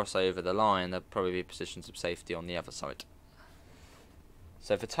if you cross over the line, there'll probably be positions of safety on the other side.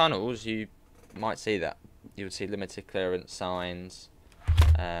 So for tunnels, you might see that. You would see limited clearance signs,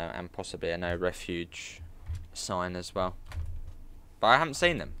 and possibly a no refuge sign as well. But I haven't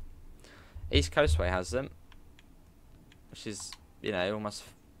seen them. East Coastway has them, which is, you know, almost,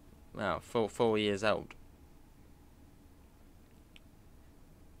 well, 4 years old.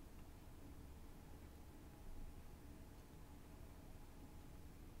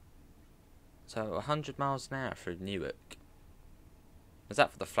 So 100 miles an hour through Newark. Is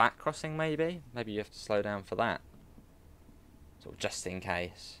that for the flat crossing, maybe? Maybe you have to slow down for that. Sort of just in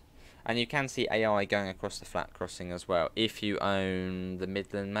case. And you can see AI going across the flat crossing as well, if you own the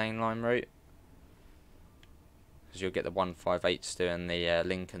Midland Mainline route. Because you'll get the 158s doing the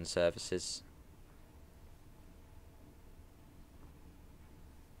Lincoln services.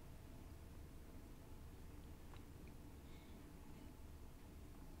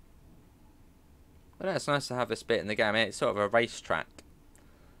 But no, it's nice to have this bit in the game. I mean, it's sort of a racetrack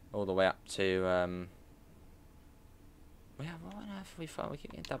all the way up to. What on earth have we found? We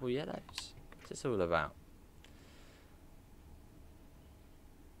keep getting double yellows. What's this all about?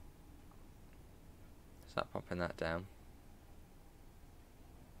 Start popping that down.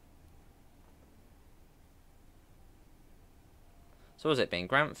 So what's it been?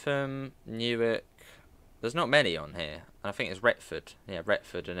 Grantham, Newark. There's not many on here. And I think it's Retford. Yeah,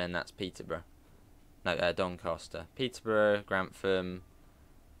 Retford, and then that's Peterborough. No, Doncaster. Peterborough, Grantham,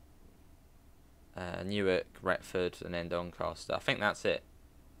 Newark, Retford, and then Doncaster. I think that's it.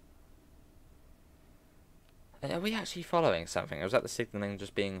 Are we actually following something? Or was that the signalling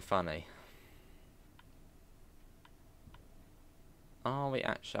just being funny? Are we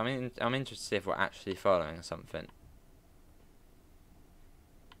actually? I mean, I'm interested to see if we're actually following something.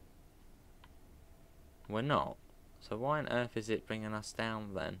 We're not. So why on earth is it bringing us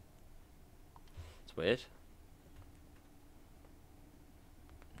down then? It's weird.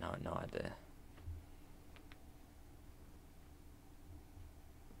 No idea.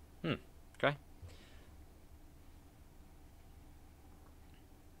 Okay.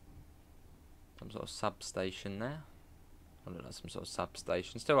 Some sort of substation there. I look like some sort of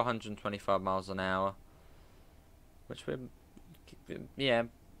substation. Still 125 miles an hour. Which we're, yeah,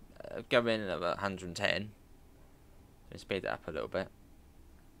 going at about 110. So speed it up a little bit.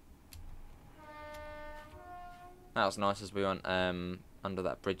 That was nice as we went under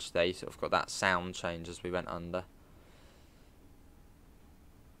that bridge there. You sort of got that sound change as we went under.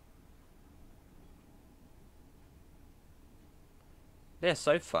 Yeah,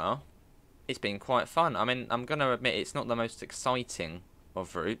 so far, it's been quite fun. I mean, I'm gonna admit it's not the most exciting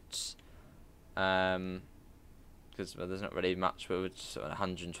of routes, because well, there's not really much. But we're sort of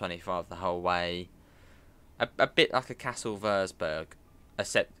 125 the whole way. A bit like a Castle Versberg,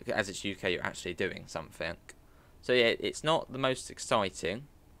 except as it's UK, you're actually doing something. So yeah, it's not the most exciting,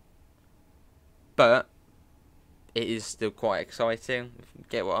 but it is still quite exciting. If you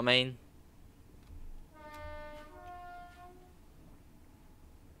get what I mean?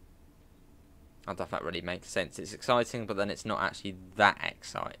 I don't know if that really makes sense. It's exciting, but then it's not actually that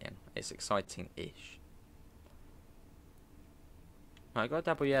exciting. It's exciting-ish. Right, I got a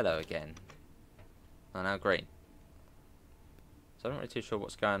double yellow again. Oh, now green. So I'm not really too sure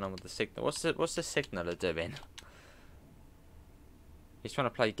what's going on with the signal. What's the signaller doing? He's trying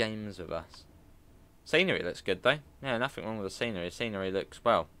to play games with us. Scenery looks good though. Yeah, nothing wrong with the scenery. Scenery looks,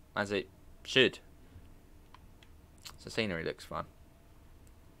 well, as it should. So scenery looks fun.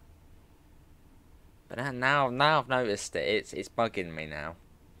 But now I've noticed it. It's bugging me now.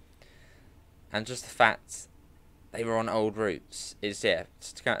 And just the fact they were on old routes is, yeah,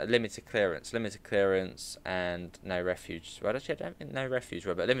 just kind of limited clearance and no refuge. Well, actually, I don't think no refuge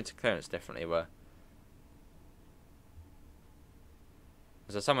were, but limited clearance definitely were.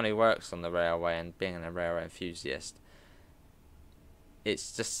 As someone who works on the railway and being a railway enthusiast,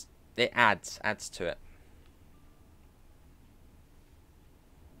 it's just, it adds to it.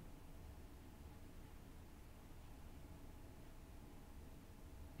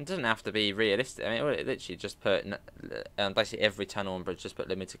 It doesn't have to be realistic. I mean, it literally just put basically every tunnel and bridge just put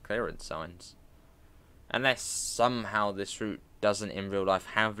limited clearance signs. Unless somehow this route doesn't in real life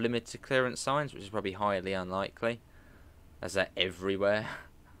have limited clearance signs, which is probably highly unlikely, as they're everywhere.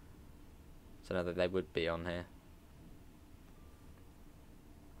 So no, that they would be on here.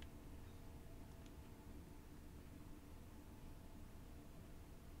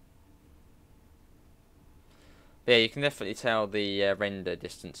 But yeah, you can definitely tell the render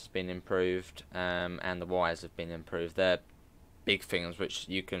distance has been improved, and the wires have been improved. They're big things which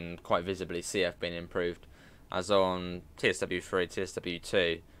you can quite visibly see have been improved. As on TSW3,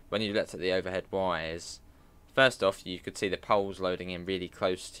 TSW2, when you looked at the overhead wires, first off you could see the poles loading in really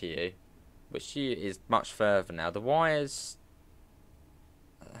close to you, which is much further now. The wires,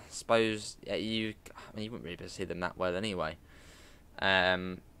 I suppose, yeah, I mean, you wouldn't really be able to see them that well anyway.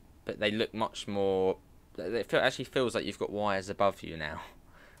 But they look much more. It actually feels like you've got wires above you now,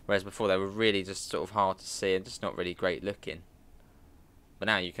 whereas before they were really just sort of hard to see and just not really great looking. But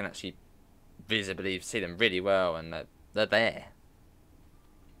now you can actually visibly see them really well, and they're there.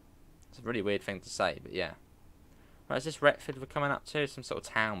 It's a really weird thing to say, but yeah. Right, is this Retford we're coming up to? Some sort of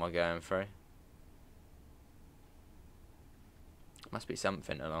town we're going through. Must be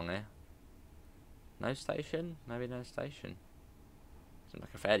something along here. No station? Maybe no station. Seems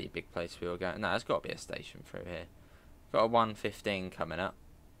like a fairly big place we were going. No, there's got to be a station through here. Got a 115 coming up.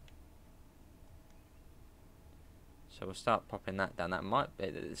 So we'll start popping that down. That might be.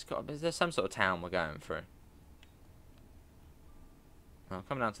 There's some sort of town we're going through. Well,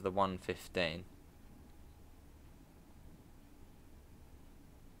 coming down to the 115.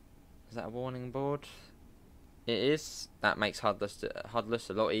 Is that a warning board? It is. That makes HUDless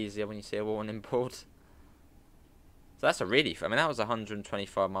a lot easier when you see a warning board. So that's a really. I mean, that was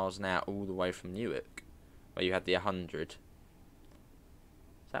 125 miles an hour all the way from Newark, where you had the 100. So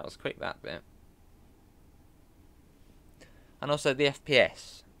that was quick, that bit. And also the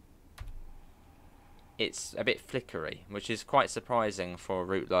FPS. It's a bit flickery, which is quite surprising for a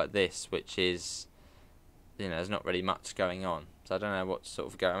route like this, which is, you know, there's not really much going on. So I don't know what's sort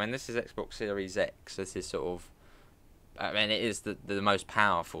of going. I mean, this is Xbox Series X. This is sort of. I mean, it is the most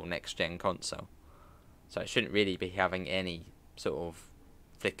powerful next-gen console. So it shouldn't really be having any sort of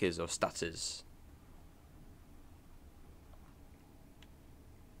flickers or stutters.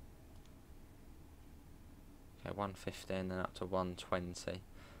 Okay, 115 then up to 120.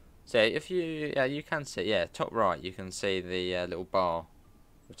 So if you, yeah, you can see, yeah, top right, you can see the little bar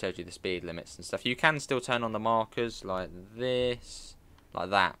which tells you the speed limits and stuff. You can still turn on the markers like this, like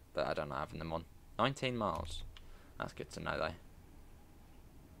that, but I don't know having them on. 19 miles. That's good to know though.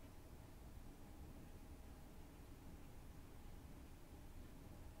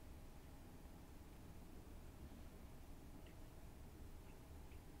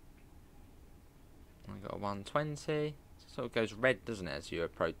 I got a 120. It sort of goes red, doesn't it, as you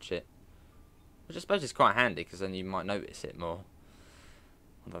approach it? Which I suppose is quite handy because then you might notice it more.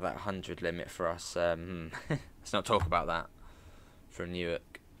 Although that 100 limit for us, let's not talk about that from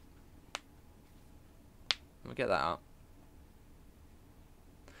Newark. We'll get that up.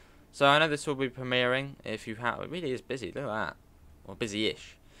 So I know this will be premiering. If you have, it really is busy. Look at that, or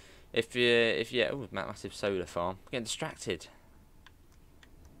busy-ish. If you, oh, massive solar farm. Getting distracted.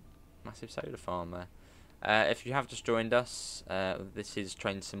 Massive solar farm there. If you have just joined us, this is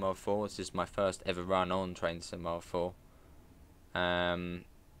Train Sim World 4. This is my first ever run on Train Sim World 4. And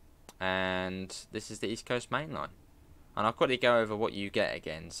this is the East Coast Mainline. And I'll quickly go over what you get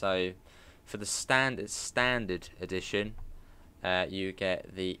again. So, for the standard edition, you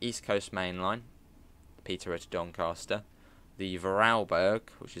get the East Coast Mainline, Peterborough to Doncaster, the Vorarlberg,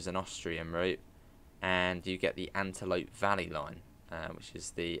 which is an Austrian route, and you get the Antelope Valley Line, which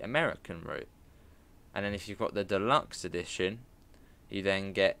is the American route. And then if you've got the deluxe edition, you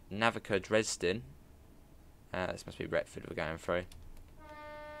then get Navica Dresden. This must be Retford we're going through.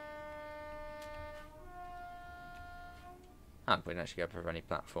 Oh, we didn't actually go over any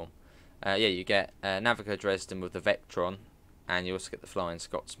platform. Yeah, you get Navica Dresden with the Vectron, and you also get the Flying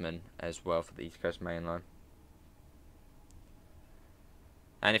Scotsman as well for the East Coast Mainline.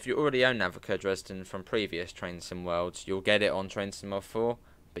 And if you already own Navica Dresden from previous Train Sim Worlds, you'll get it on Train Sim World 4,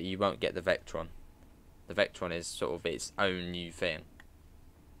 but you won't get the Vectron. The Vectron is sort of its own new thing.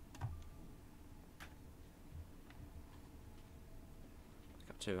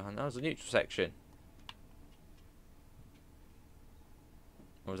 Up to 100. That was a neutral section.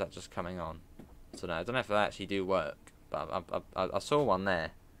 Or was that just coming on? So no, I don't know if they actually do work, but I saw one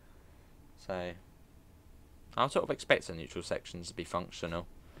there. So I was sort of expecting neutral sections to be functional,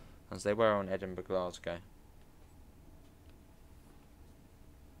 as they were on Edinburgh Glasgow.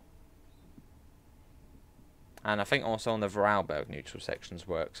 And I think also on the Vorarlberg neutral sections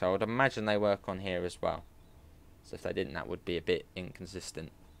work, so I would imagine they work on here as well. So if they didn't, that would be a bit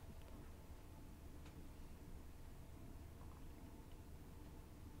inconsistent.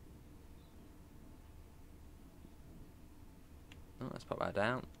 Oh, let's pop that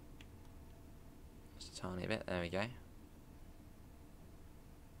down. Just a tiny bit, there we go.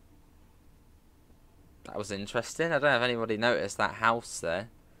 That was interesting. I don't know if anybody noticed that house there,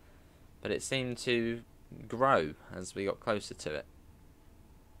 but it seemed to grow as we got closer to it.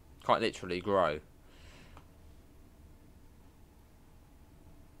 Quite literally grow.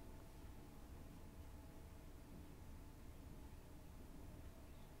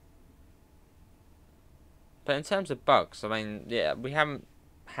 But in terms of bugs, I mean, yeah, we haven't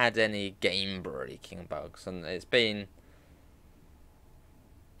had any game breaking bugs, and it's been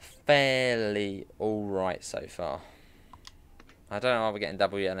fairly alright so far. I don't know why we're getting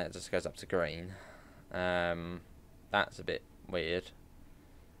W and it just goes up to green. That's a bit weird.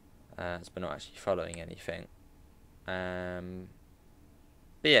 It's been not actually following anything. But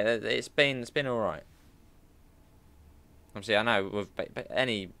yeah, it's been alright. Obviously, I know with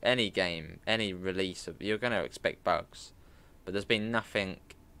any game, any release, you're going to expect bugs, but there's been nothing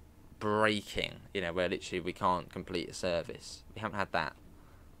breaking. You know, where literally we can't complete a service. We haven't had that.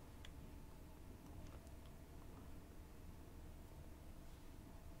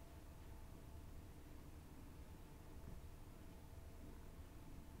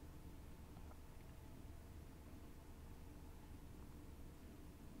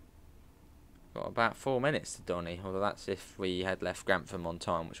 Got about 4 minutes to Donny, although that's if we had left Grantham on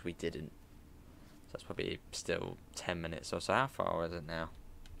time, which we didn't. So that's probably still 10 minutes or so. How far is it now?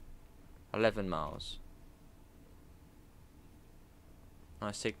 11 miles.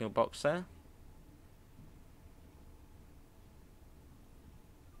 Nice signal box there.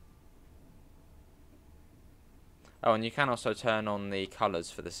 Oh, and you can also turn on the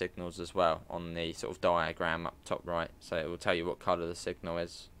colours for the signals as well, on the sort of diagram up top right, so it will tell you what colour the signal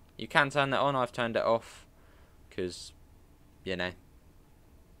is. You can turn that on. I've turned it off because, you know,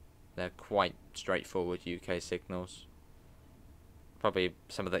 they're quite straightforward UK signals. Probably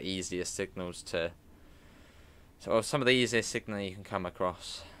some of the easiest signals to, or some of the easiest signal you can come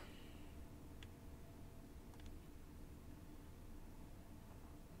across.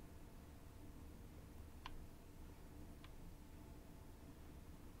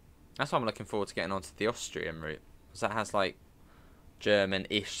 That's why I'm looking forward to getting onto the Austrian route, because that has like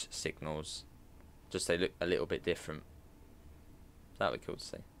German-ish signals, just they look a little bit different. That would be cool to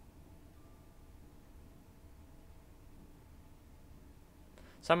see.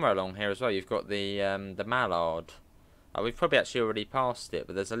 Somewhere along here as well, you've got the Mallard. We've probably actually already passed it,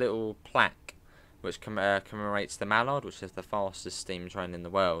 but there's a little plaque which commemorates the Mallard, which is the fastest steam train in the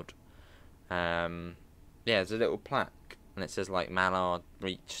world. Yeah, there's a little plaque, and it says like Mallard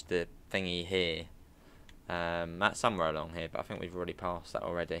reached the thingy here. That's somewhere along here, but I think we've already passed that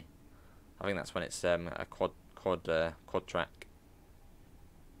already. I think that's when it's a quad track.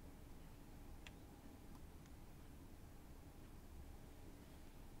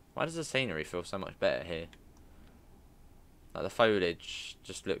 Why does the scenery feel so much better here? Like the foliage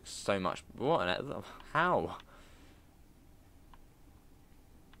just looks so much. How?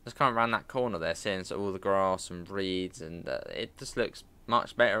 Just come around that corner there, seeing sort of all the grass and reeds, and it just looks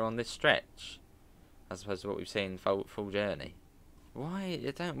much better on this stretch as opposed to what we've seen full journey. Why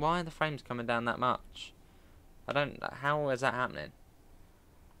are the frames coming down that much? I don't. How is that happening?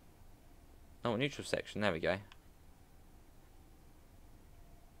 Oh, neutral section. There we go.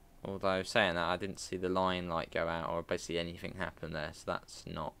 Although saying that, I didn't see the line light go out or basically anything happen there, so that's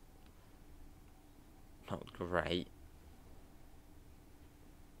not great.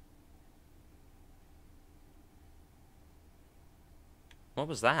 What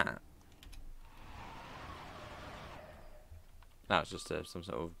was that? That was just some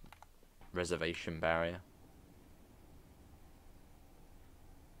sort of reservation barrier.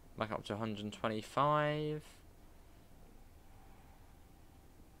 Back up to 125.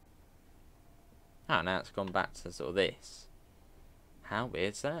 Ah, now it's gone back to sort of this. How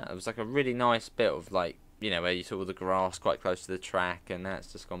weird's that? It was like a really nice bit of, like, you know, where you saw the grass quite close to the track, and now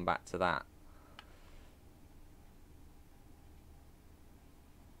it's just gone back to that.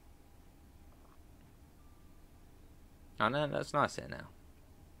 Oh no, that's nice here now.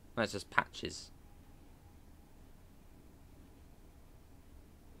 That's just patches.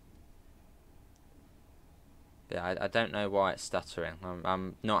 Yeah, I don't know why it's stuttering.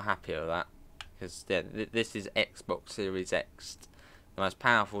 I'm not happy with that. Because yeah, this is Xbox Series X, the most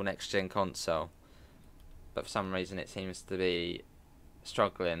powerful next-gen console. But for some reason it seems to be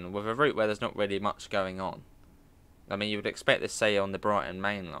struggling with a route where there's not really much going on. I mean, you would expect this, say, on the Brighton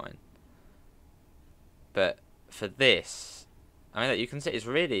Mainline. But for this, I mean, you can see it's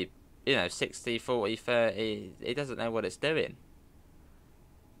really, you know, 60, 40, 30. It doesn't know what it's doing.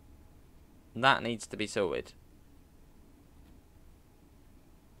 That needs to be sorted.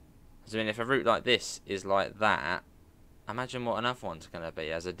 I mean, if a route like this is like that, imagine what another one's going to be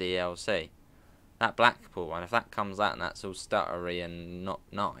as a DLC. That Blackpool one, if that comes out and that's all stuttery and not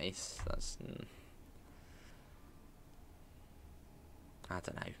nice, that's... I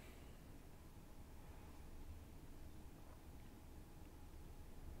don't know.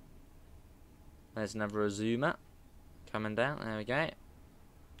 There's another Azuma coming down. There we go. A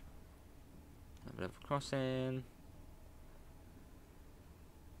bit of a crossing.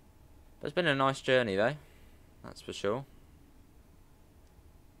 But it's been a nice journey though, that's for sure.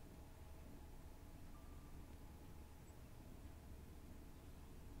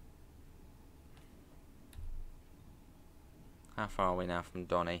 How far are we now from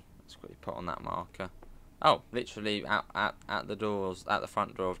Donny? Let's quickly put on that marker. Oh, literally at the doors, at the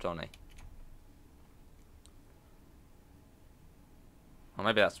front door of Donny. Or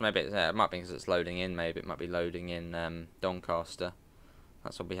maybe it might be because it's loading in. Maybe it might be loading in Doncaster.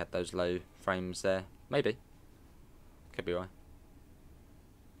 That's why we had those low frames there. Maybe. Could be right.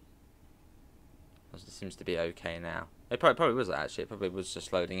 It seems to be okay now. It probably was actually. It probably was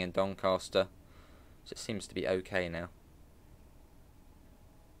just loading in Doncaster. So it seems to be okay now.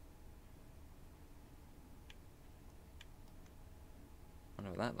 I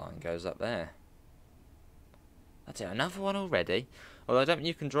wonder if that line goes up there. That's it. Another one already. Although I don't think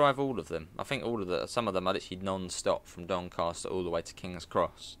you can drive all of them. I think some of them are literally non-stop from Doncaster all the way to King's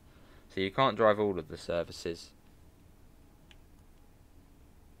Cross. So you can't drive all of the services.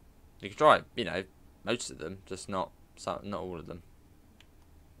 You can drive, you know, most of them, just not all of them.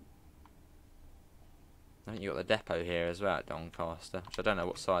 I think you've got the depot here as well at Doncaster, which I don't know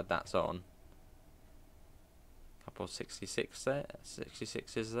what side that's on. Couple of 66 there,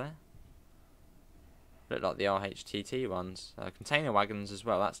 66s there. Look like the RHTT ones. Container wagons as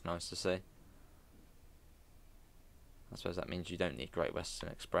well, that's nice to see. I suppose that means you don't need Great Western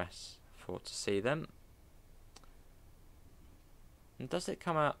Express to see them. And does it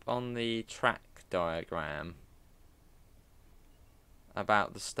come up on the track diagram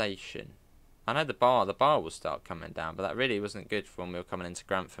about the station? I know the bar will start coming down, but that really wasn't good for when we were coming into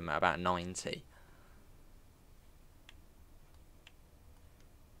Grantham at about 90.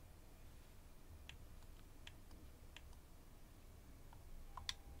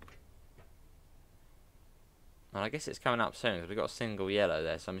 Well, I guess it's coming up soon because we've got a single yellow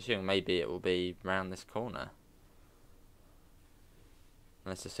there, so I'm assuming maybe it will be round this corner.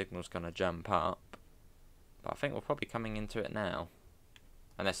 Unless the signal's going to jump up. But I think we're probably coming into it now.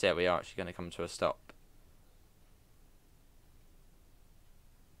 Unless, yeah, we are actually going to come to a stop.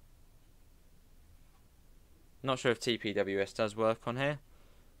 Not sure if TPWS does work on here,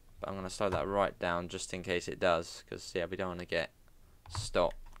 but I'm going to slow that right down just in case it does, because, yeah, we don't want to get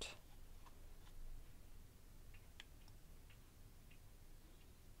stopped.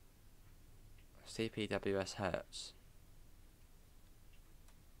 TPWS hurts.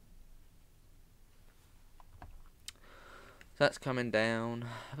 So that's coming down.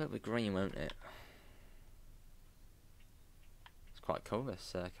 A bit of green, won't it? It's quite cool,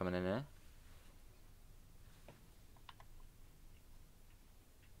 this coming in here.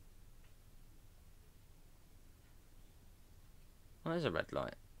 Oh, there's a red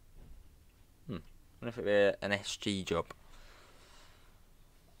light. I wonder if it'd be an SG job.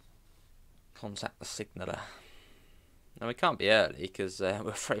 Contact the signaller. Now we can't be early because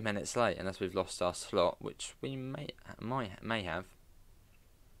we're 3 minutes late unless we've lost our slot, which we may have.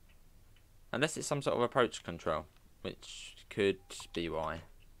 Unless it's some sort of approach control, which could be why.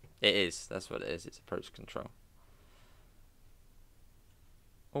 It is, that's what it is, it's approach control.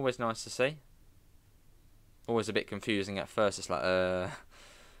 Always nice to see. Always a bit confusing at first, it's like, yeah,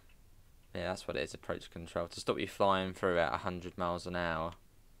 that's what it is, approach control. To stop you flying through at 100 miles an hour.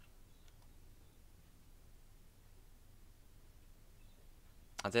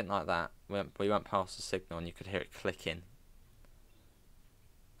 I didn't like that. We went past the signal and you could hear it clicking.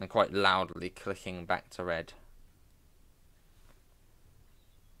 And quite loudly clicking back to red.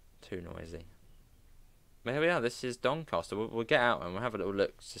 Too noisy. But here we are, this is Doncaster. We'll get out and we'll have a little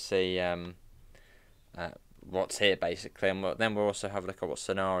look to see what's here basically. And then we'll also have a look at what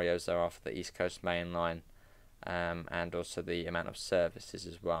scenarios there are for the East Coast Mainline. And also the amount of services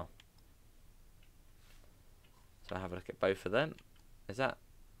as well. So I'll have a look at both of them. Is that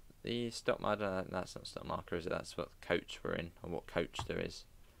the stop marker? That's not stop marker, is it? That's what coach we're in, or what coach there is.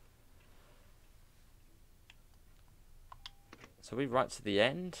 So we right to the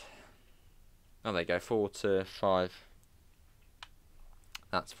end. Oh, there you go, 4 to 5.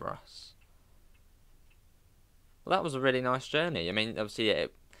 That's for us. Well, that was a really nice journey. I mean, obviously, yeah, a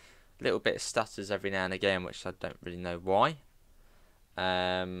little bit of stutters every now and again, which I don't really know why.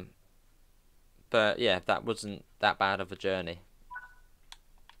 But yeah, that wasn't that bad of a journey.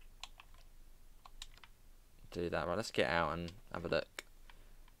 Do that. Right, let's get out and have a look.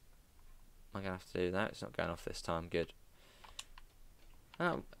 Am I going to have to do that? It's not going off this time. Good.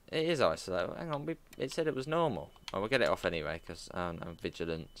 Oh, it is isolated. Hang on, it said it was normal. Oh, we'll get it off anyway, because, no,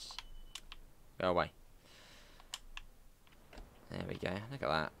 vigilance. Go away. There we go. Look at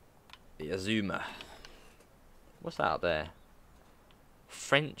that. The Azuma. What's that up there?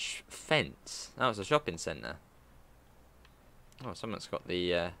 French fence. Oh, it's a shopping centre. Oh, someone's got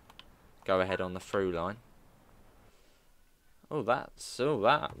the go-ahead on the through line. Oh,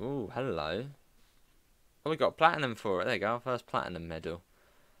 oh, hello. Oh, we got platinum for it. There you go, our first platinum medal.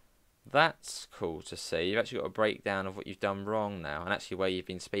 That's cool to see. You've actually got a breakdown of what you've done wrong now, and actually where you've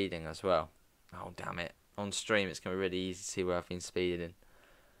been speeding as well. Oh, damn it. On stream, it's going to be really easy to see where I've been speeding.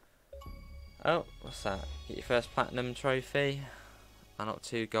 Oh, what's that? Get your first platinum trophy. Unlock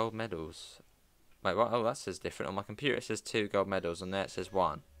 2 gold medals. Wait, what? Oh, that says different. On my computer, it says 2 gold medals, and there it says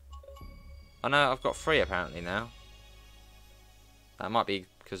 1. Oh, no, I've got 3 apparently now. That might be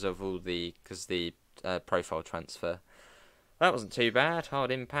because of all the profile transfer. That wasn't too bad.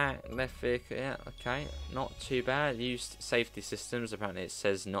 Hard impact, left vehicle, yeah, okay, not too bad. Used safety systems. Apparently, it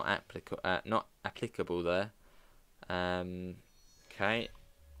says not applicable there. Okay,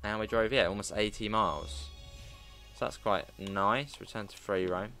 and we drove almost 80 miles. So that's quite nice. Return to free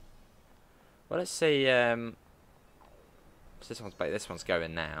roam. Well, let's see. So this one's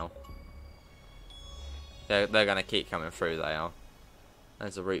going now. They're going to keep coming through. They are.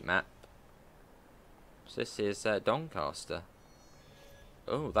 There's a route map. So this is Doncaster.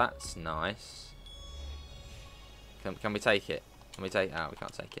 Oh, that's nice. Can we take it? Can we take it? Oh, we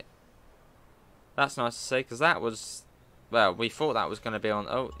can't take it. That's nice to see, because that was... Well, we thought that was going to be on...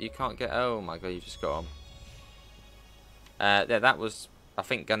 Oh, you can't get... Oh, my God, you just got on. Yeah, that was, I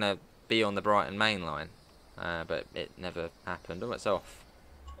think, going to be on the Brighton main line. But it never happened. Oh, it's off.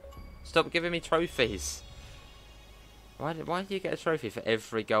 Stop giving me trophies. Why do you get a trophy for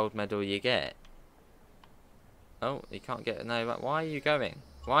every gold medal you get? Oh, you can't get... No, but why are you going?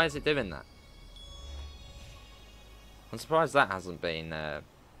 Why is it doing that? I'm surprised that hasn't been... Oh,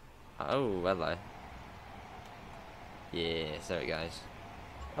 hello. Yes, there it goes.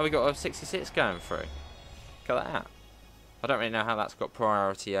 Oh, we got a 66 going through. Look at that. I don't really know how that's got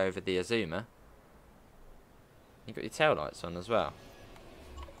priority over the Azuma. You've got your tail lights on as well.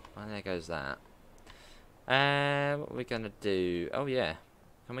 Oh, there goes that. What are we going to do? Oh, yeah.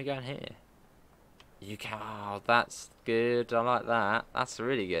 Can we go in here? You can. Oh, that's good. I like that. That's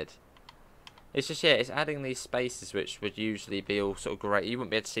really good. It's just, yeah, it's adding these spaces which would usually be all sort of grey. You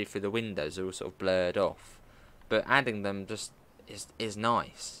wouldn't be able to see through the windows. They're all sort of blurred off. But adding them just is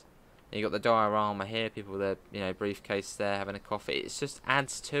nice. And you got the diorama here. People with their, briefcase there having a coffee. It just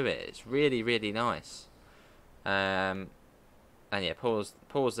adds to it. It's really, really nice. And yeah, pause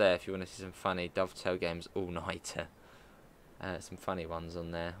there if you want to see some funny Dovetail games all-nighter. Some funny ones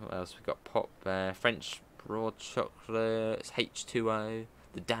on there. What else? We've got pop, French broad chocolate, it's H2O,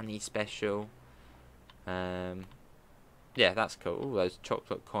 the Danny special. Yeah, that's cool. All those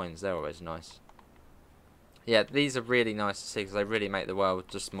chocolate coins, they're always nice. Yeah, these are really nice to see because they really make the world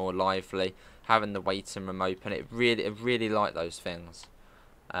just more lively. Having the waiting room open, I really like those things.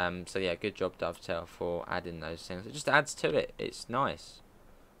 So yeah, good job Dovetail for adding those things. It just adds to it. It's nice.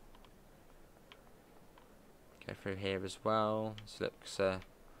 Go through here as well. This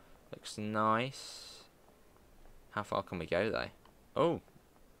looks nice. How far can we go though? Oh,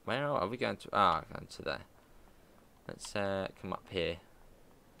 where are we going to? Ah, going to there. Let's come up here.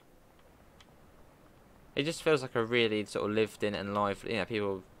 It just feels like a really sort of lived in and lively. You know,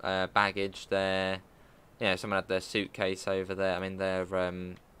 people baggage there. You know, someone had their suitcase over there. I mean, their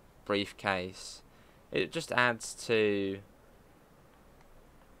briefcase. It just adds to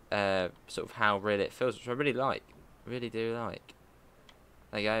sort of how real it feels, which I really like. Really do like.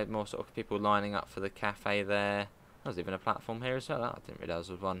 There you go. More sort of people lining up for the cafe there. There's even a platform here as well. I didn't realise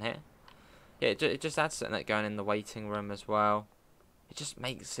there was one here. Yeah, it just adds something like going in the waiting room as well. It just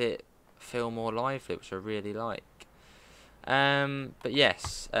makes it feel more lively, which I really like. But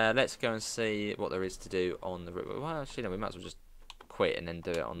yes, let's go and see what there is to do on the route. Well, actually, no, we might as well just quit and then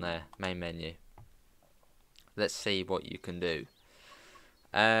do it on their main menu. Let's see what you can do.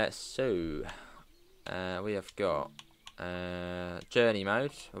 So we have got journey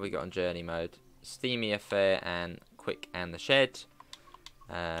mode. What have we got on journey mode? Steamy Affair and Quick and the Shed.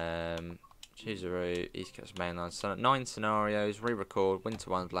 Choose a route, East Coast Mainline, 9 scenarios, re-record, Winter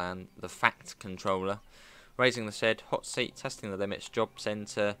Wonderland, the Fact Controller, Raising the Shed, Hot Seat, Testing the Limits, Job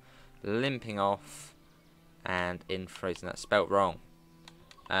Centre, Limping Off, and In Freezing. That's spelt wrong.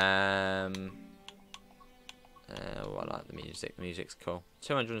 Oh, I like the music. The music's cool.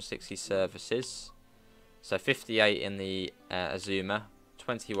 260 services. So 58 in the Azuma,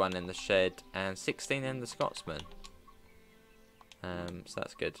 21 in the Shed, and 16 in the Scotsman. So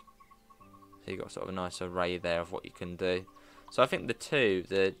that's good. So you've got sort of a nice array there of what you can do. So I think the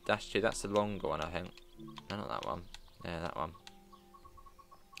 -2, that's the longer one, I think. No, not that one. Yeah, that one.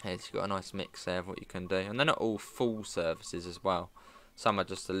 Yeah, it's got a nice mix there of what you can do. And they're not all full services as well. Some are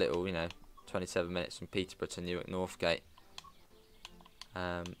just a little, you know, 27 minutes from Peterborough to Newark Northgate.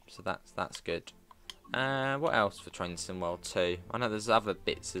 So that's good. What else for Train Sim World 2? I know there's other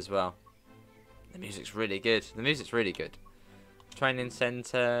bits as well. The music's really good. The music's really good. Training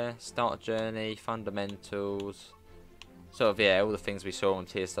Centre, Start Journey, Fundamentals. Sort of, yeah, all the things we saw on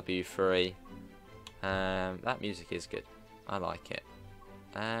TSW3. That music is good. I like it.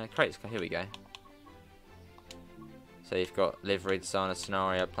 Crates, here we go. So you've got Livery Designer,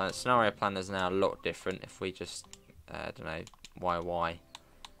 Scenario Planner. Scenario Planner is now a lot different if we just, I don't know, why.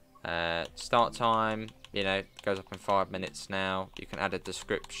 Start time, you know, goes up in 5 minutes now. You can add a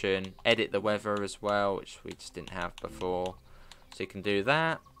description, edit the weather as well, which we just didn't have before. So you can do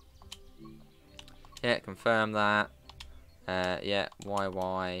that. Yeah, confirm that. Yeah,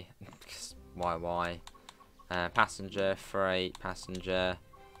 why. Passenger, freight, passenger.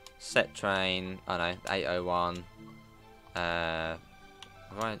 Set train, oh no, 801.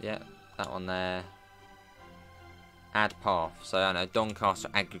 Right, yeah, that one there. Add path. So I know Doncaster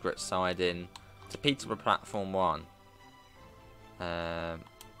aggregate siding to Peterborough platform 1. And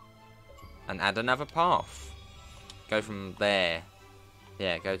add another path. Go from there.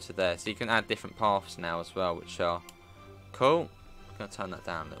 Yeah, go to there. So you can add different paths now as well, which are cool. I'm going to turn that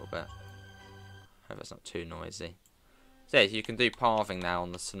down a little bit. Hope that's not too noisy. So yeah, you can do pathing now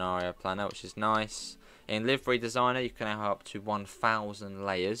on the Scenario Planner, which is nice. In Livery Designer, you can have up to 1,000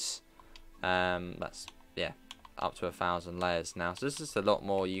 layers. That's, yeah, up to 1,000 layers now. So this is a lot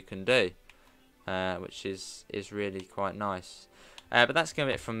more you can do, which is really quite nice. But that's going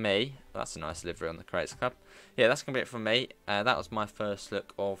to be it from me. That's a nice livery on the Creators Club. Yeah, that's going to be it from me. That was my first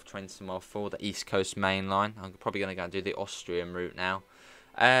look of Train Sim World 4, the East Coast Mainline. I'm probably going to go and do the Austrian route now.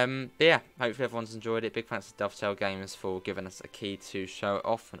 But yeah, hopefully everyone's enjoyed it. Big thanks to Dovetail Games for giving us a key to show it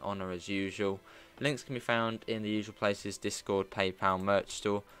off and honour as usual. Links can be found in the usual places: Discord, PayPal, merch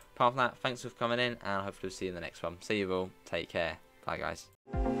store. Apart from that, thanks for coming in, and hopefully we'll see you in the next one. See you all. Take care. Bye, guys.